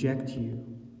to reject you.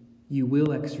 You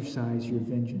will exercise your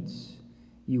vengeance.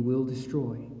 You will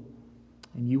destroy.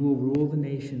 And you will rule the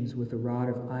nations with a rod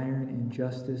of iron and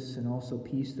justice and also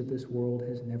peace that this world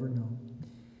has never known.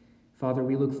 Father,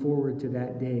 we look forward to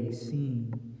that day,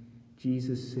 seeing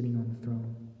Jesus sitting on the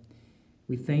throne.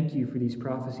 We thank you for these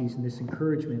prophecies and this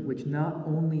encouragement, which not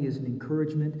only is an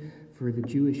encouragement for the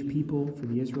Jewish people, for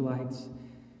the Israelites,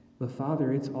 but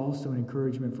Father, it's also an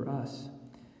encouragement for us,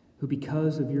 who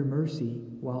because of your mercy,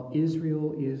 while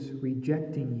Israel is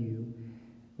rejecting you,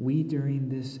 we during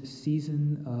this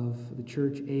season of the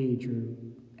church age are,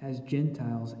 as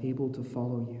Gentiles, able to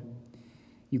follow you.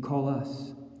 You call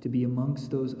us to be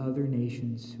amongst those other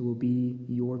nations who will be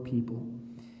your people.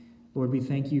 Lord, we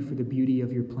thank you for the beauty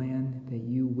of your plan, that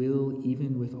you will,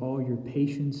 even with all your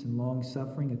patience and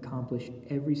long-suffering, accomplish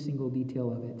every single detail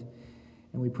of it.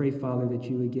 And we pray, Father, that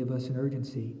you would give us an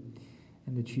urgency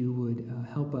and that you would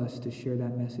help us to share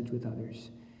that message with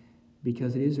others,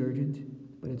 because it is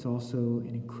urgent, but it's also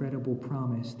an incredible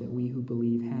promise that we who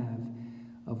believe have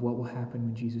of what will happen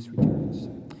when Jesus returns.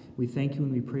 We thank you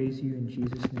and we praise you in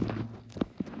Jesus' name.